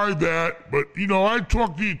could try that, but, you know, I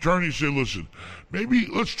talk to the attorney and say, listen, maybe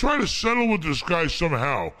let's try to settle with this guy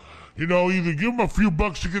somehow. You know, either give him a few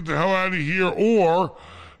bucks to get the hell out of here, or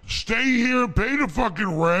stay here and pay the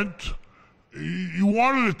fucking rent. You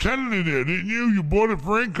wanted a tenant in there, didn't you? You bought it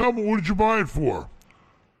for income, or what did you buy it for?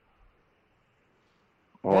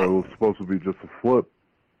 Oh, it was supposed to be just a flip.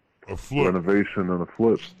 A flip. Renovation and a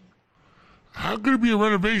flip. How could it be a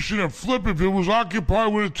renovation and flip if it was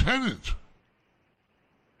occupied with a tenant?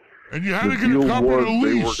 And you had to get a copy of the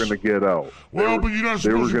lease. They were going to get out. Well, but you're not supposed to.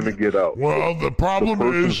 They were going to get out. Well, the problem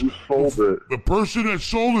is, the person that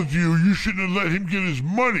sold it to you, you shouldn't have let him get his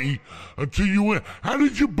money until you went. How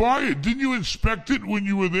did you buy it? Didn't you inspect it when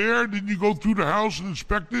you were there? Didn't you go through the house and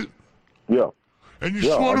inspect it? Yeah. And you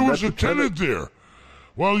saw there was a tenant there.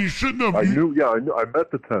 Well, you shouldn't have. I knew. I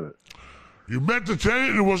met the tenant. You met the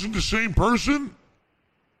tenant and it wasn't the same person?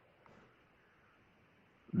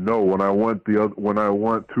 No, when I went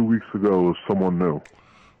 2 weeks ago, it was someone new.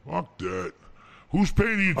 Fuck that. Who's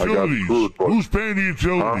paying the utilities? Who's paying the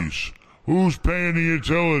utilities? Huh? Who's paying the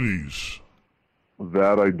utilities?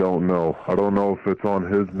 That I don't know. I don't know if it's on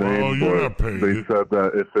his name, but they said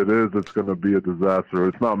that if it is, it's going to be a disaster.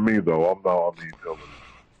 It's not me, though. I'm not on the utilities.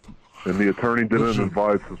 And the attorney didn't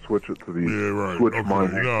advise to switch it to the switch my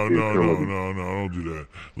name. No, don't do that.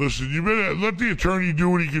 Listen, you better let the attorney do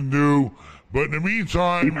what he can do. But in the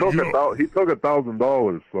meantime, he took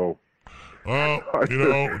 $1,000. So, you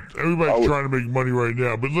know, everybody's trying to make money right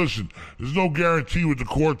now. But listen, there's no guarantee with the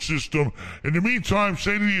court system. In the meantime,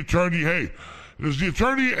 say to the attorney, hey, does the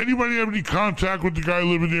attorney, anybody have any contact with the guy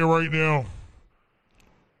living there right now?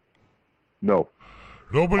 No.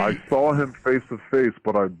 Nobody. I saw him face to face,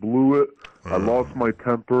 but I blew it. I lost my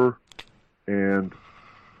temper, and.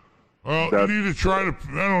 Well, you need to try to,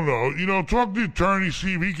 I don't know, you know, talk to the attorney,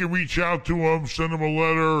 see if he can reach out to him, send him a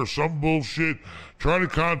letter or some bullshit, try to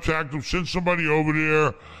contact him, send somebody over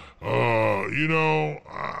there, you know,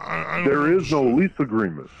 I don't know. There is no lease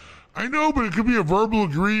agreement. I know, but it could be a verbal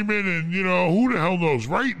agreement, and, you know, who the hell knows?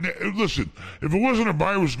 Right now, listen, if it wasn't a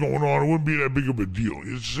virus going on, it wouldn't be that big of a deal.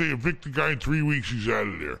 You just say evict the guy in 3 weeks, he's out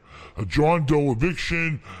of there. A John Doe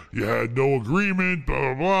eviction, you had no agreement,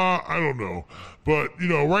 blah, blah, blah, I don't know. But, you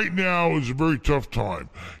know, right now is a very tough time.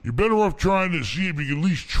 You're better off trying to see if you can at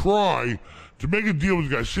least try to make a deal with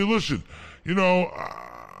the guy. Say, listen, you know,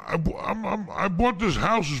 I bought this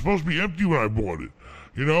house. It's supposed to be empty when I bought it.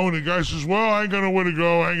 You know, and the guy says, well, I ain't got nowhere to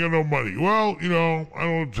go. I ain't got no money. Well, you know, I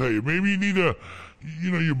don't know what to tell you. Maybe you need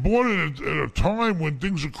you know, you're born at a time when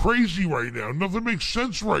things are crazy right now. Nothing makes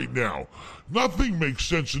sense right now. Nothing makes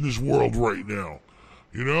sense in this world right now.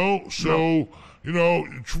 You know, so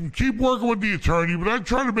keep working with the attorney, but I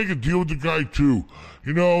try to make a deal with the guy too.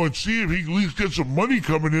 You know, and see if he at least gets some money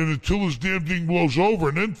coming in until this damn thing blows over,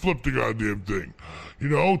 and then flip the goddamn thing. You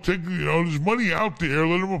know, there's money out there.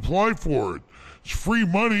 Let him apply for it. It's free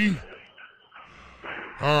money.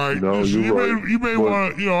 All right, No, listen, you're you may right,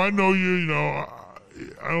 want to. I know you. I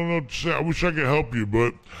don't know what to say. I wish I could help you,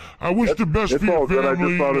 but I wish the best It's for your all good. I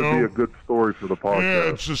family. just thought it'd be a good story for the podcast. Yeah,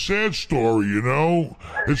 it's a sad story,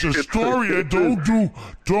 It's a story that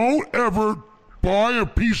don't ever buy a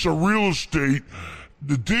piece of real estate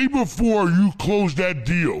the day before you close that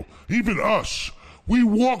deal. Even us, we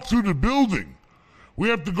walk through the building. We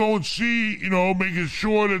have to go and see, making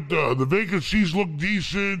sure that the vacancies look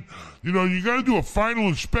decent. You got to do a final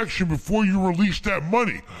inspection before you release that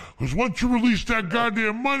money. Because once you release that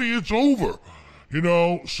goddamn money, it's over.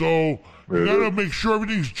 So you got to make sure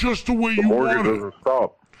everything's just the way you want it. The mortgage doesn't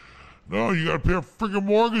stop. No, you got to pay a freaking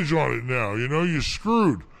mortgage on it now. You're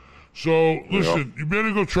screwed. So, listen, you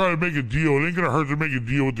better go try to make a deal. It ain't going to hurt to make a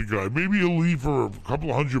deal with the guy. Maybe he'll leave for a couple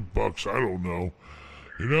of $100. I don't know.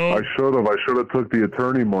 I should have. I should have took the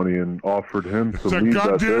attorney money and offered him to leave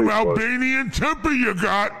that day. Goddamn Albanian temper you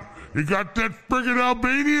got. You got that friggin'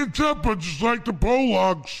 Albanian temper, just like the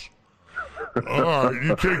Polacks. All right,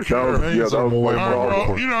 you take care. That was my problem.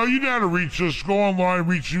 Well, you know how to reach us. Go online,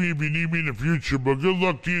 reach me if you need me in the future. But good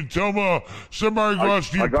luck to you. Tell me, somebody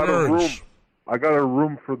goes to your parents. I got a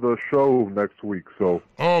room for the show next week, so.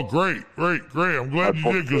 Oh, great. I'm glad you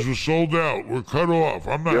did because we're sold out. We're cut off.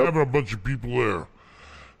 I'm not having a bunch of people there.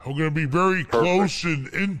 I'm going to be very close and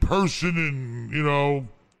in person and,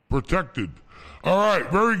 protected. All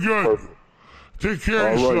right, very good. Perfect. Take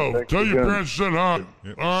care of yourself. Thanks Tell your again. parents I said hi.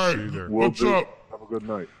 Yep, All see you right, there. what's up? Have a good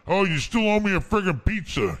night. Oh, you still owe me a friggin'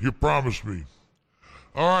 pizza. You promised me.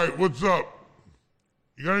 All right, what's up?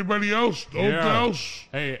 You got anybody else? Else?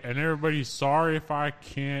 Hey, and everybody, sorry if I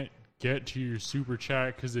can't get to your super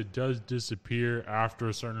chat because it does disappear after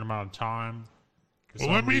a certain amount of time. Well,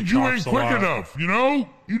 that means you ain't quick enough, You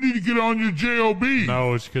need to get on your JOB.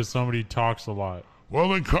 No, it's because somebody talks a lot. Well,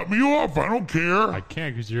 then cut me off. I don't care. I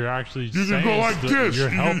can't because you're actually You can go like this. You're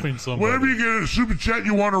helping somebody. Whenever you get a super chat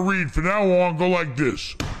you want to read, from now on, go like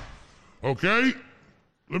this. Okay?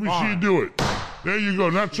 Let me see you do it. There you go.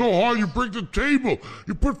 Not so hard. You break the table.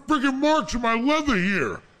 You put friggin' marks in my leather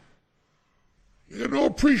here. You got no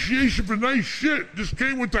appreciation for nice shit. This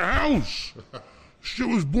came with the house. Shit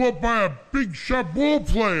was bought by a big shot ball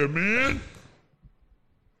player, man.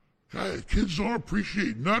 God, kids don't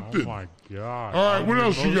appreciate nothing. Oh my god! All right, what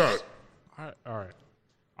else you got? All right,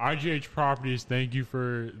 IGH Properties. Thank you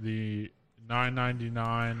for the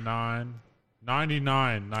 $9.99.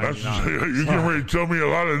 You're getting ready to tell me a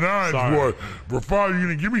lot of nines, boy. Rafal, you're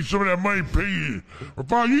going to give me some of that money, pay you.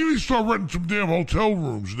 Rafal, you need to start renting some damn hotel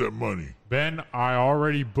rooms with that money. Ben, I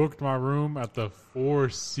already booked my room at the Four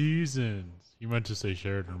Seasons. You meant to say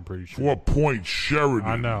Sheraton, I'm pretty sure. 4 Point Sheridan.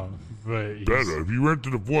 I know, but better. If you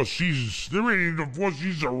rented the Four Seasons, there ain't even the Four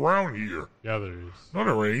Seasons around here. Yeah, there is. No,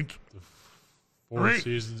 there ain't. Four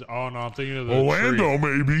Seasons. Oh, no, I'm thinking of the Orlando,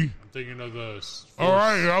 maybe. I'm thinking of the... All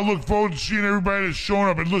right, I look forward to seeing everybody that's showing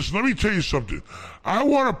up. And listen, let me tell you something. I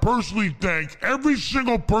want to personally thank every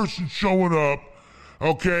single person showing up,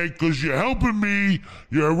 okay, because you're helping me,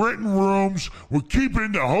 you're renting rooms, we're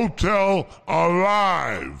keeping the hotel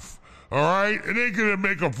alive. All right? It ain't going to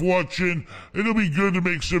make a fortune. It'll be good to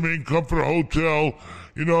make some income for the hotel,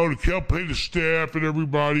 to help pay the staff and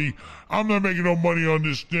everybody. I'm not making no money on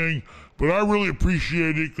this thing. But I really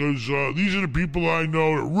appreciate it because these are the people I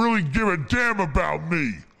know that really give a damn about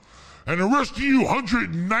me. And the rest of you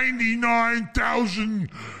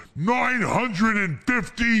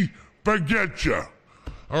 199,950, forget ya.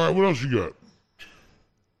 All right, what else you got?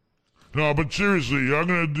 No, but seriously, I'm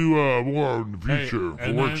going to do more in the future if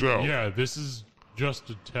it works out. Yeah, this is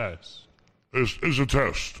just a test. It's a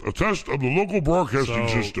test. A test of the local broadcasting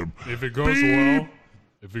system. If it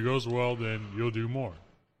goes well, then you'll do more.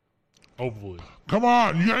 Hopefully. Come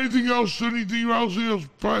on. You got anything else you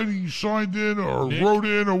signed in or Nick, wrote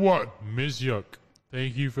in or what? Ms. Yook,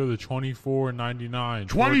 thank you for the $24.99.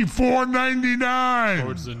 $24.99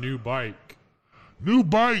 towards the new bike. New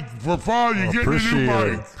bike. For Father, you're getting a new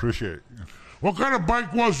bike. Appreciate it. What kind of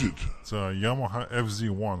bike was it? It's a Yamaha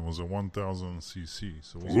FZ1. It was a 1000cc.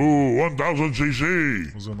 So it was, Ooh, 1000cc.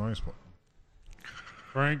 it was a nice one.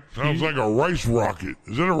 Frank, Sounds like a rice rocket.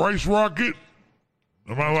 Is that a rice rocket?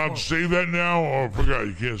 Am I allowed to say that now? Oh, I forgot.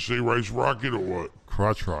 You can't say rice rocket or what?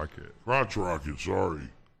 Crotch rocket. Crotch rocket, sorry.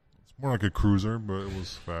 It's more like a cruiser, but it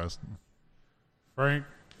was fast. Frank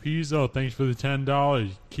Pizzo, thanks for the $10.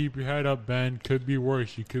 Keep your head up, Ben. Could be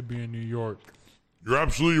worse. You could be in New York. You're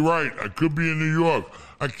absolutely right. I could be in New York.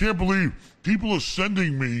 I can't believe people are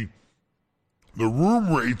sending me the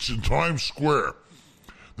room rates in Times Square.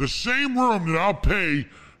 The same room that I'll pay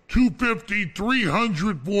 $250,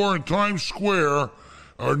 $300 for in Times Square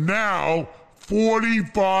are now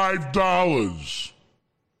 $45.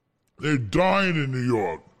 They're dying in New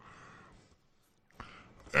York.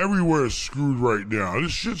 Everywhere's screwed right now.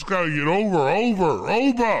 This shit's got to get over. All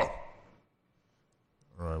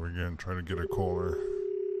right, we're going to try to get a caller.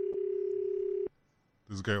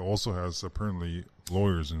 This guy also has apparently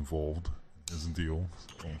lawyers involved in his deal.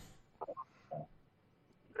 So.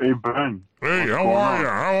 Hey, Ben. Hey, how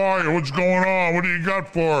are you? What's going on? What do you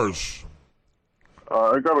got for us?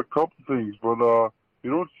 I got a couple things, but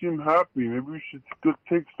you don't seem happy. Maybe we should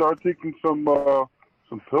start taking some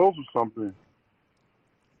pills or something.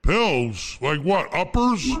 Pills? Like what?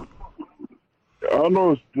 Uppers? I don't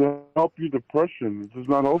know. It's to help your depression. It's just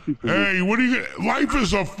not healthy for you. Hey, what do you get? Life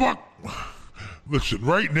is a fuck. Listen,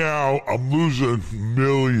 right now, I'm losing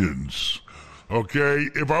millions. Okay?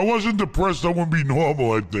 If I wasn't depressed, I wouldn't be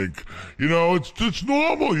normal, I think. You know, it's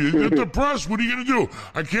normal. You're depressed. What are you going to do?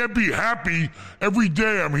 I can't be happy every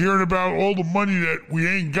day. I'm hearing about all the money that we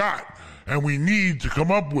ain't got and we need to come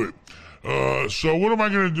up with. So what am I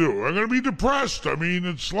going to do? I'm going to be depressed. I mean,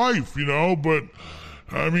 it's life, you know, but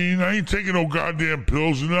I mean, I ain't taking no goddamn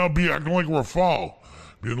pills and then I'll be acting like Rafal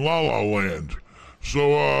in La La Land.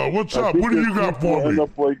 So, what's up? What do you got for me? End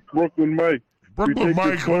up like Brooklyn Mike. Brooklyn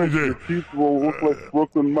Mike, let me tell you. Your teeth will look like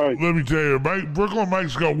Brooklyn Mike. Let me tell you, Brooklyn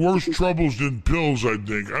Mike's got worse troubles than pills, I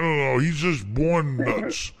think. I don't know. He's just born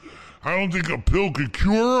nuts. I don't think a pill could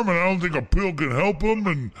cure him, and I don't think a pill can help him,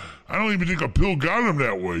 and I don't even think a pill got him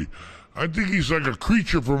that way. I think he's like a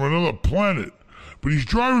creature from another planet. But he's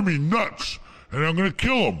driving me nuts, and I'm going to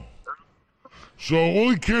kill him. So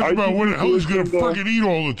all he cares about what the hell he's going to freaking eat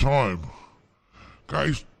all the time.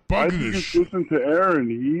 Guy's bugging this just shit. listen to Aaron.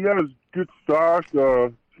 He has good stock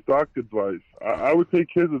advice. I would take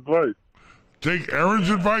his advice. Take Aaron's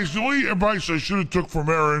advice? The only advice I should have took from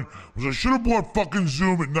Aaron was I should have bought fucking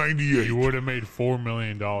Zoom at 98. You would have made $4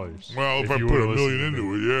 million. Well, if I put $1 million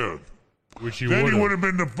into it, yeah. Which he Then he would have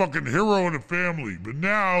been the fucking hero of the family. But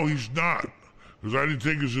now he's not, because I didn't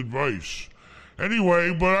take his advice.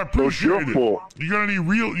 Anyway, but I appreciate it. Fault. You got any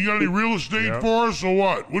real estate for us or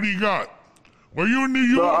what? What do you got? Were you in New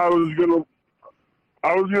No, York?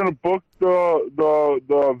 I was gonna book the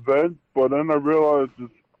event, but then I realized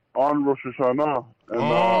it's on Rosh Hashanah. And,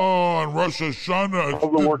 on Rosh Hashanah. It's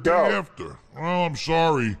doesn't the work day out. after. Well, I'm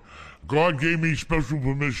sorry. God gave me special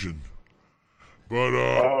permission. But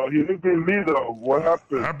he didn't give me though. What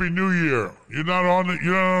happened? Happy New Year. You're not on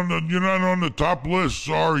the top list.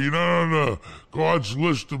 Sorry, you're not on the God's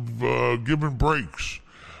list of giving breaks.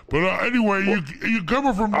 But anyway, you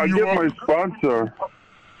coming from New I York? get my sponsor.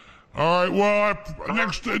 All right. Well,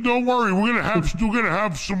 don't worry. We're gonna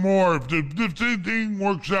have some more. If the thing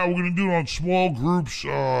works out, we're gonna do it on small groups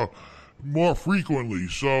more frequently.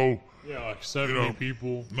 So yeah, like 70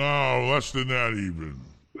 people. No, less than that even.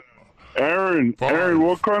 Aaron,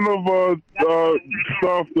 what kind of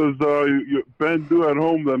stuff does Ben do at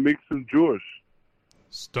home that makes him Jewish?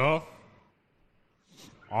 Stuff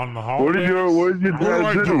on the holidays. What did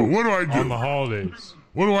your dad do? What do I do? On the holidays.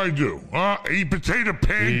 What do I do? Eat potato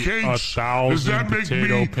pancakes? Eat 1,000 Does that make me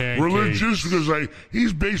pancakes. religious? Because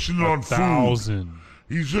he's basing it on 1,000. food.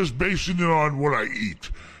 He's just basing it on what I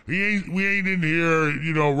eat. We ain't in here,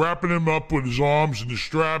 wrapping him up with his arms and the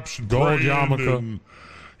straps and Gold praying yarmulke. and,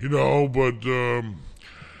 but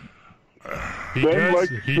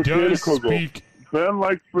he potato does kugel. speak. Ben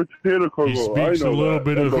likes potato kugel. He speaks I know a little that.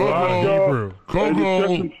 bit of And Hebrew. kugel,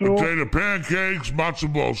 chicken soup. potato pancakes,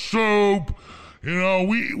 matzo ball soup.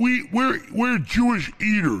 We're Jewish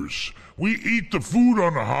eaters. We eat the food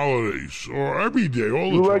on the holidays or every day,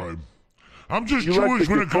 all the time. I'm just you like Jewish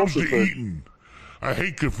the when it comes to gefilte fish. eating. I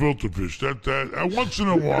hate gefilte fish. That once in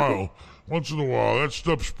a while, that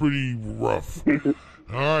stuff's pretty rough. All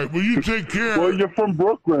right, well, you take care. Well, you're from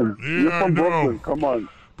Brooklyn. Yeah, You're from I know. Brooklyn. Come on.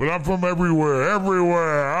 But I'm from everywhere.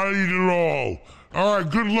 I eat it all. All right,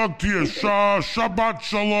 good luck to you. Shabbat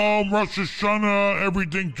Shalom, Rosh Hashanah,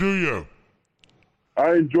 everything to you.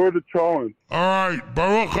 I enjoy the challenge. All right,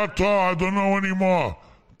 Baruch Atah, I don't know anymore.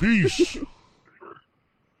 Peace.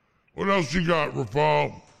 What else you got,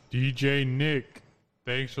 Rafal? DJ Nick,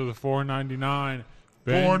 thanks for the $4.99.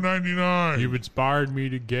 Ben, $4.99. You've inspired me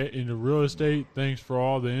to get into real estate. Thanks for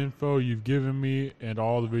all the info you've given me and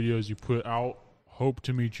all the videos you put out. Hope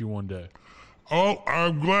to meet you one day. Oh,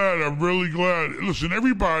 I'm glad. I'm really glad. Listen,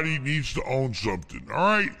 everybody needs to own something,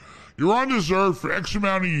 all right? You're on this earth for X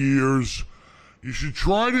amount of years. You should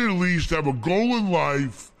try to at least have a goal in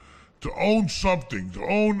life to own something. To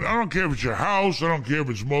own, I don't care if it's your house, I don't care if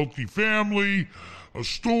it's multifamily, a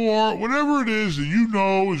store, whatever it is that you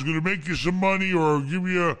know is going to make you some money or give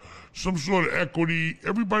you some sort of equity.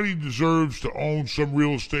 Everybody deserves to own some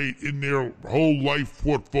real estate in their whole life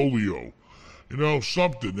portfolio. You know,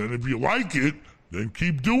 something. And if you like it, then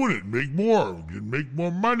keep doing it. Make more. You make more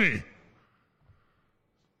money.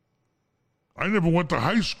 I never went to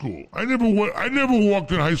high school. I never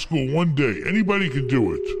walked in high school one day. Anybody can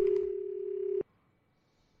do it.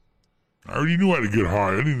 I already knew how to get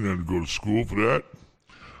high. I didn't have to go to school for that.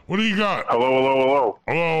 What do you got? Hello.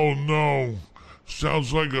 Oh, no.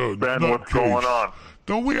 Sounds like a Ben, what's going on?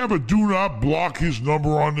 Don't we have a do not block his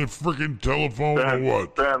number on the freaking telephone or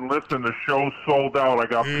what? Ben, listen, the show's sold out. I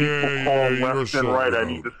got people calling left and right. I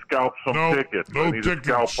need to scalp some tickets. No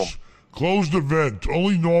tickets. Closed event.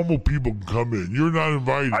 Only normal people can come in. You're not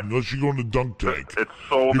invited unless you go in the dunk tank. It's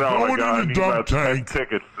sold out. Going in the dunk tank. 10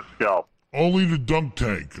 tickets to scalp. Only the dunk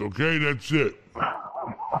tank. Okay, that's it.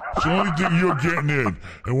 It's the only thing you're getting in.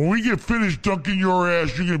 And when we get finished dunking your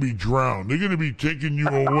ass, you're going to be drowned. They're going to be taking you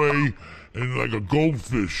away in like a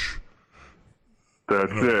goldfish.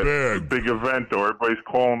 That's it. Bag. Big event, though. Everybody's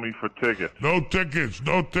calling me for tickets. No tickets.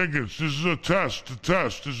 This is a test.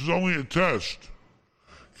 This is only a test.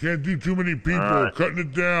 Can't do too many people. Right. Cutting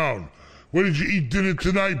it down. What did you eat dinner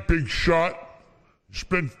tonight, big shot?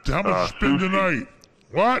 How much you spend tonight?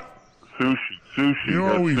 What? Sushi. You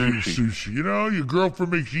always eat sushi. You know, your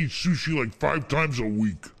girlfriend makes you eat sushi like 5 times a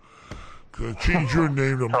week. Change your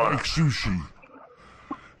name to Mike Sushi.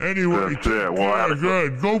 Anyway, that's it. Well,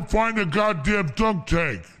 good. Go find a goddamn dunk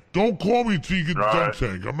tank. Don't call me till you get the dunk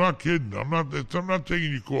tank. I'm not kidding. I'm not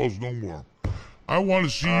taking your calls no more. I want to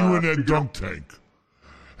see you in that dunk tank.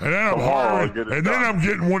 And then I'm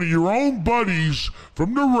getting one of your own buddies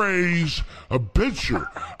from the Rays, a pitcher.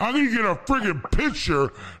 I'm going to get a friggin'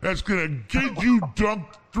 pitcher that's going to get you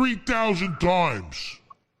dunked 3,000 times.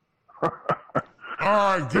 All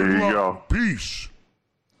right, good luck. Go. Peace.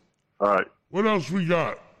 All right. What else we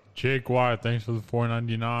got? Jake Wyatt, thanks for the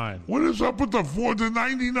 $4.99. What is up with the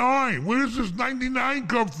 99? Where does this 99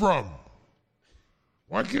 come from?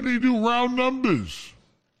 Why can't they do round numbers?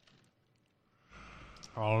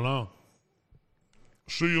 I don't know.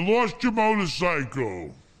 So you lost your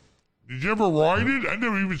motorcycle. Did you ever ride it? I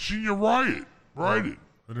never even seen you ride it. I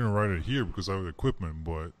didn't ride it here because I have equipment,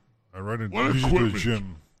 but I ride it What usually to the equipment?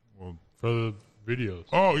 gym. Well, For the videos.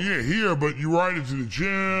 Oh, yeah, here, but you ride it to the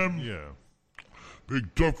gym. yeah.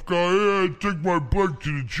 Big tough guy, yeah, take my bike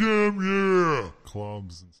to the gym, yeah.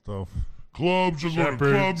 Clubs and stuff. Clubs, I go to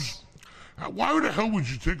Shepherds. clubs. Why the hell would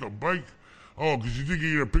you take a bike? Oh, because you think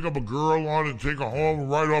you're going to pick up a girl on it and take her home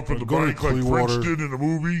and ride off with the Go to bike like Clearwater. French did in the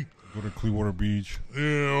movie? Go to Clearwater Beach.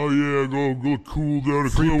 Yeah, go look cool down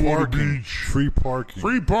at Free Clearwater parking. Beach. Free parking.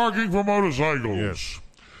 Free parking for motorcycles. Yes.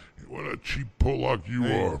 What a cheap Pollock you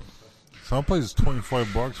are. Some places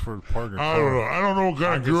 $25 for a parking. I don't know. I don't know what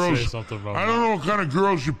kind of could say girls. something about I don't know what kind of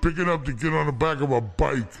girls you're picking up to get on the back of a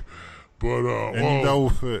bike. But Any that will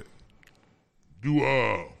fit. do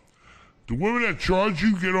women that charge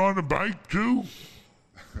you get on the bike too?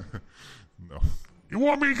 No. You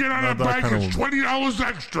want me to get on Not that that bike? kind It's of $20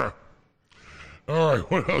 extra. All right,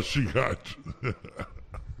 what else you got?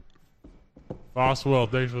 Boswell,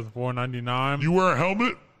 thanks for the $4.99. You wear a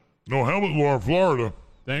helmet? No helmet law in Florida.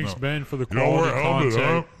 Thanks, Ben, for the You don't wear quality a helmet,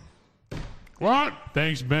 content. huh? What?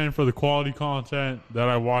 Thanks, Ben, for the quality content that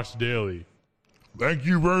I watch daily. Thank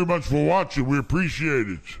you very much for watching. We appreciate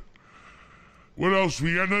it. What else?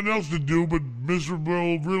 We got nothing else to do but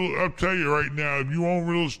miserable real. I'll tell you right now, if you own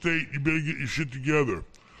real estate, you better get your shit together.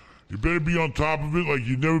 You better be on top of it like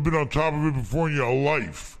you've never been on top of it before in your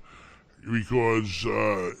life. Because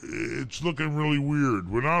it's looking really weird.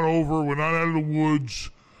 We're not over. We're not out of the woods.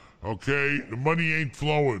 Okay? The money ain't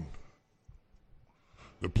flowing.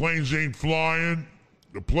 The planes ain't flying.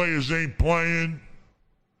 The players ain't playing.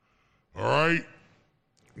 All right?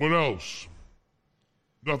 What else?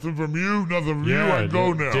 Nothing from you? Nothing from you? I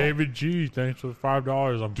go now. David G, thanks for the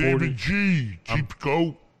 $5. I'm David 40. G. Cheap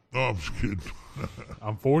coat. No, I'm just kidding.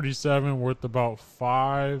 I'm 47, worth about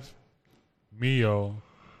 $5 Mio.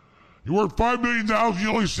 You worth $5 million, you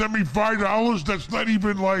only send me $5? That's not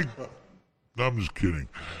even like... No, I'm just kidding.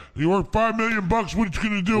 You worth $5 million, what you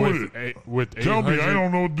gonna do with it? Tell me, I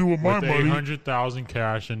don't know what to do with my with money. 800,000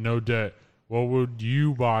 cash and no debt, what would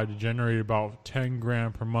you buy to generate about 10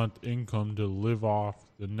 grand per month income to live off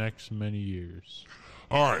the next many years?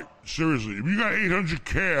 All right, seriously, if you got 800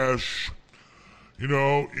 cash, and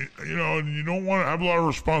you don't want to have a lot of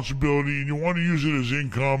responsibility, and you want to use it as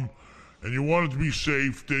income, and you want it to be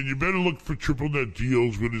safe, then you better look for triple net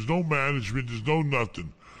deals where there's no management, there's no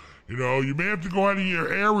nothing. You know, you may have to go out of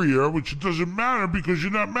your area, which it doesn't matter because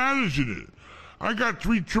you're not managing it. I got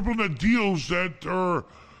 3 triple net deals that are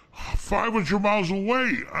 500 miles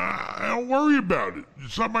away. I don't worry about it.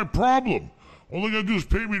 It's not my problem. All they got to do is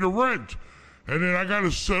pay me the rent. And then I got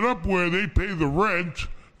to set up where they pay the rent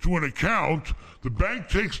to an account. The bank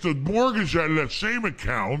takes the mortgage out of that same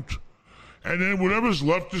account. And then whatever's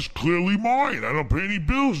left is clearly mine. I don't pay any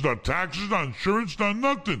bills, not taxes, not insurance, not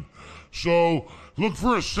nothing. So look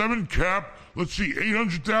for a 7 cap. Let's see,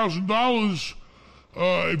 $800,000.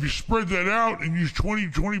 If you spread that out and use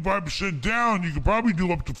 25% down, you could probably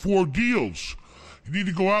do up to 4 deals. You need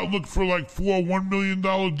to go out and look for like 4 $1 million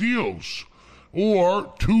deals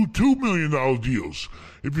or 2 $2 million deals.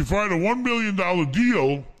 If you find a $1 million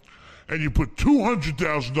deal and you put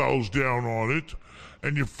 $200,000 down on it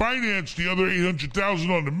and you finance the other $800,000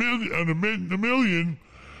 on the million,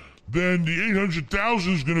 then the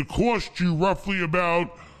 $800,000 is going to cost you roughly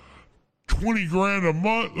about 20 grand a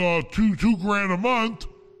month, two grand a month.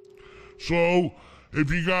 So if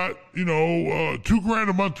you got, 2 grand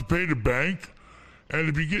a month to pay the bank, and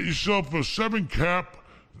if you get yourself a 7 cap,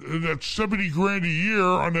 that's 70 grand a year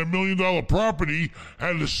on that $1 million property.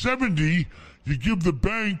 Out of the 70, you give the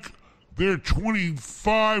bank their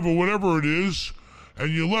 25 or whatever it is, and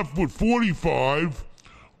you're left with 45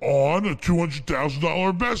 on a $200,000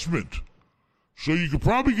 investment. So you could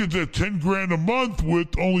probably get that 10 grand a month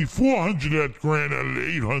with only 400 that grand out of the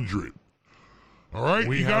 800. All right,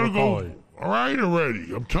 you gotta go. All right,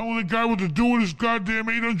 already. I'm telling the guy what to do with his goddamn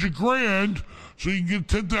 800 grand so you can get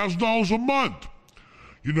 $10,000 a month.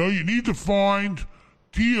 You need to find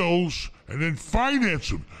deals and then finance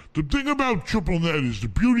them. The thing about triple net is, the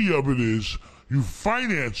beauty of it is, you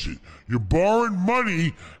finance it. You're borrowing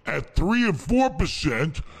money at 3 and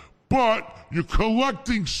 4%, but you're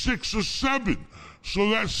collecting 6 or 7.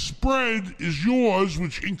 So that spread is yours,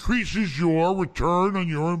 which increases your return on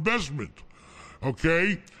your investment.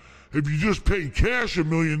 Okay? If you just pay cash $1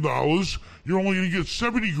 million, you're only going to get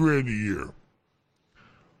 70 grand a year.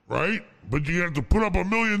 Right? But you have to put up $1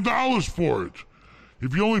 million for it.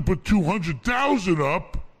 If you only put 200,000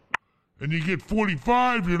 up and you get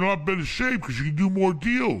 45, you're in a lot better shape because you can do more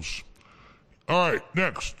deals. All right,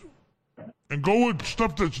 next. And go with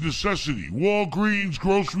stuff that's necessity. Walgreens,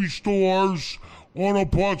 grocery stores, auto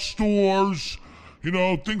parts stores,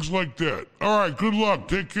 things like that. All right, good luck.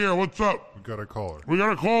 Take care. What's up? We got a caller. We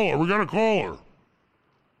got a caller.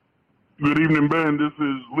 Good evening, Ben. This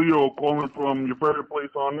is Leo calling from your favorite place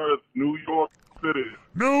on earth, New York City.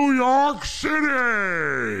 New York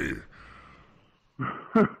City!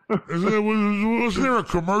 Wasn't there a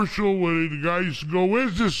commercial where the guy used to go,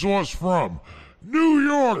 "Where's this sauce from?" New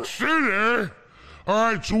York City!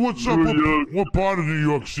 All right, so what's up? What part of New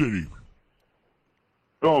York City?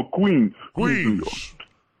 Oh, Queens. Queens.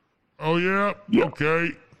 Oh, yeah? Yeah.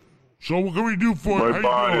 Okay. So what can we do for you?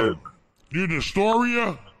 How you doing? You in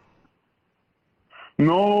Astoria?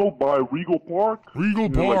 No, by Regal Park. Regal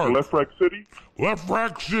Park. Like Left Rack City. Left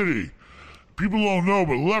Rack City. People don't know,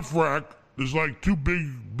 but Left Rack is like 2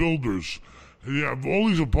 big builders. You have all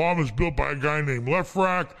these apartments built by a guy named Left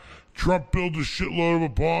Rack. Trump built a shitload of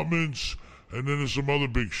apartments, and then there's some other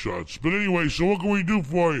big shots. But anyway, so what can we do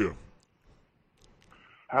for you?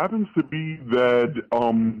 Happens to be that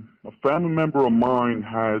a family member of mine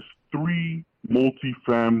has 3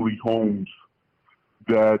 multi-family homes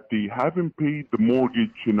that they haven't paid the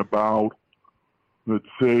mortgage in about, let's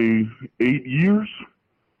say, 8 years.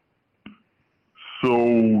 So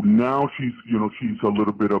now she's a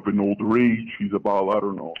little bit of an older age. She's about,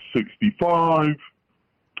 65,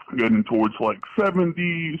 getting towards like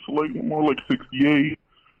 70, so like more like 68.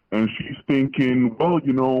 And she's thinking, well,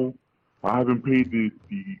 I haven't paid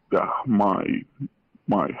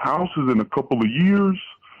my houses in a couple of years,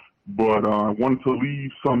 but I wanted to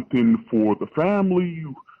leave something for the family.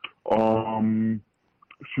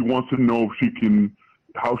 She wants to know if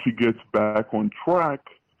how she gets back on track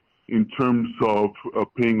in terms of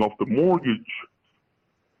paying off the mortgage.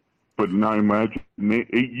 But now imagine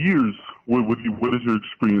 8 years. What is your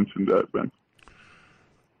experience in that, Ben?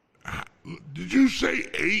 Did you say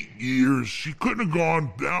 8 years? She couldn't have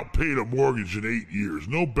gone out paid a mortgage in 8 years.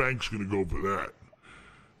 No bank's going to go for that.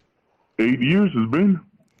 8 years has been.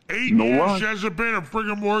 8 no years lie. She hasn't paid a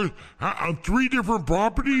friggin' mortgage on 3 different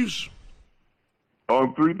properties?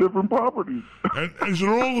 On 3 different properties. And is it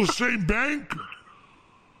all the same bank?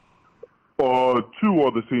 2 are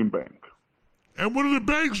the same bank. And what are the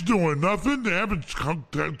banks doing? Nothing? They haven't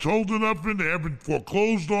told her nothing? They haven't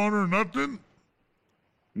foreclosed on her? Nothing?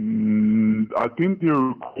 I think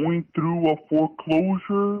they're going through a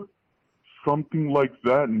foreclosure, something like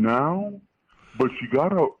that now. But she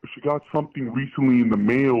got something recently in the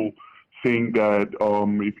mail saying that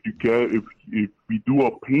if we do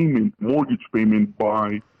a mortgage payment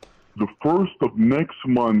by the first of next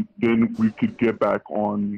month, then we could get back on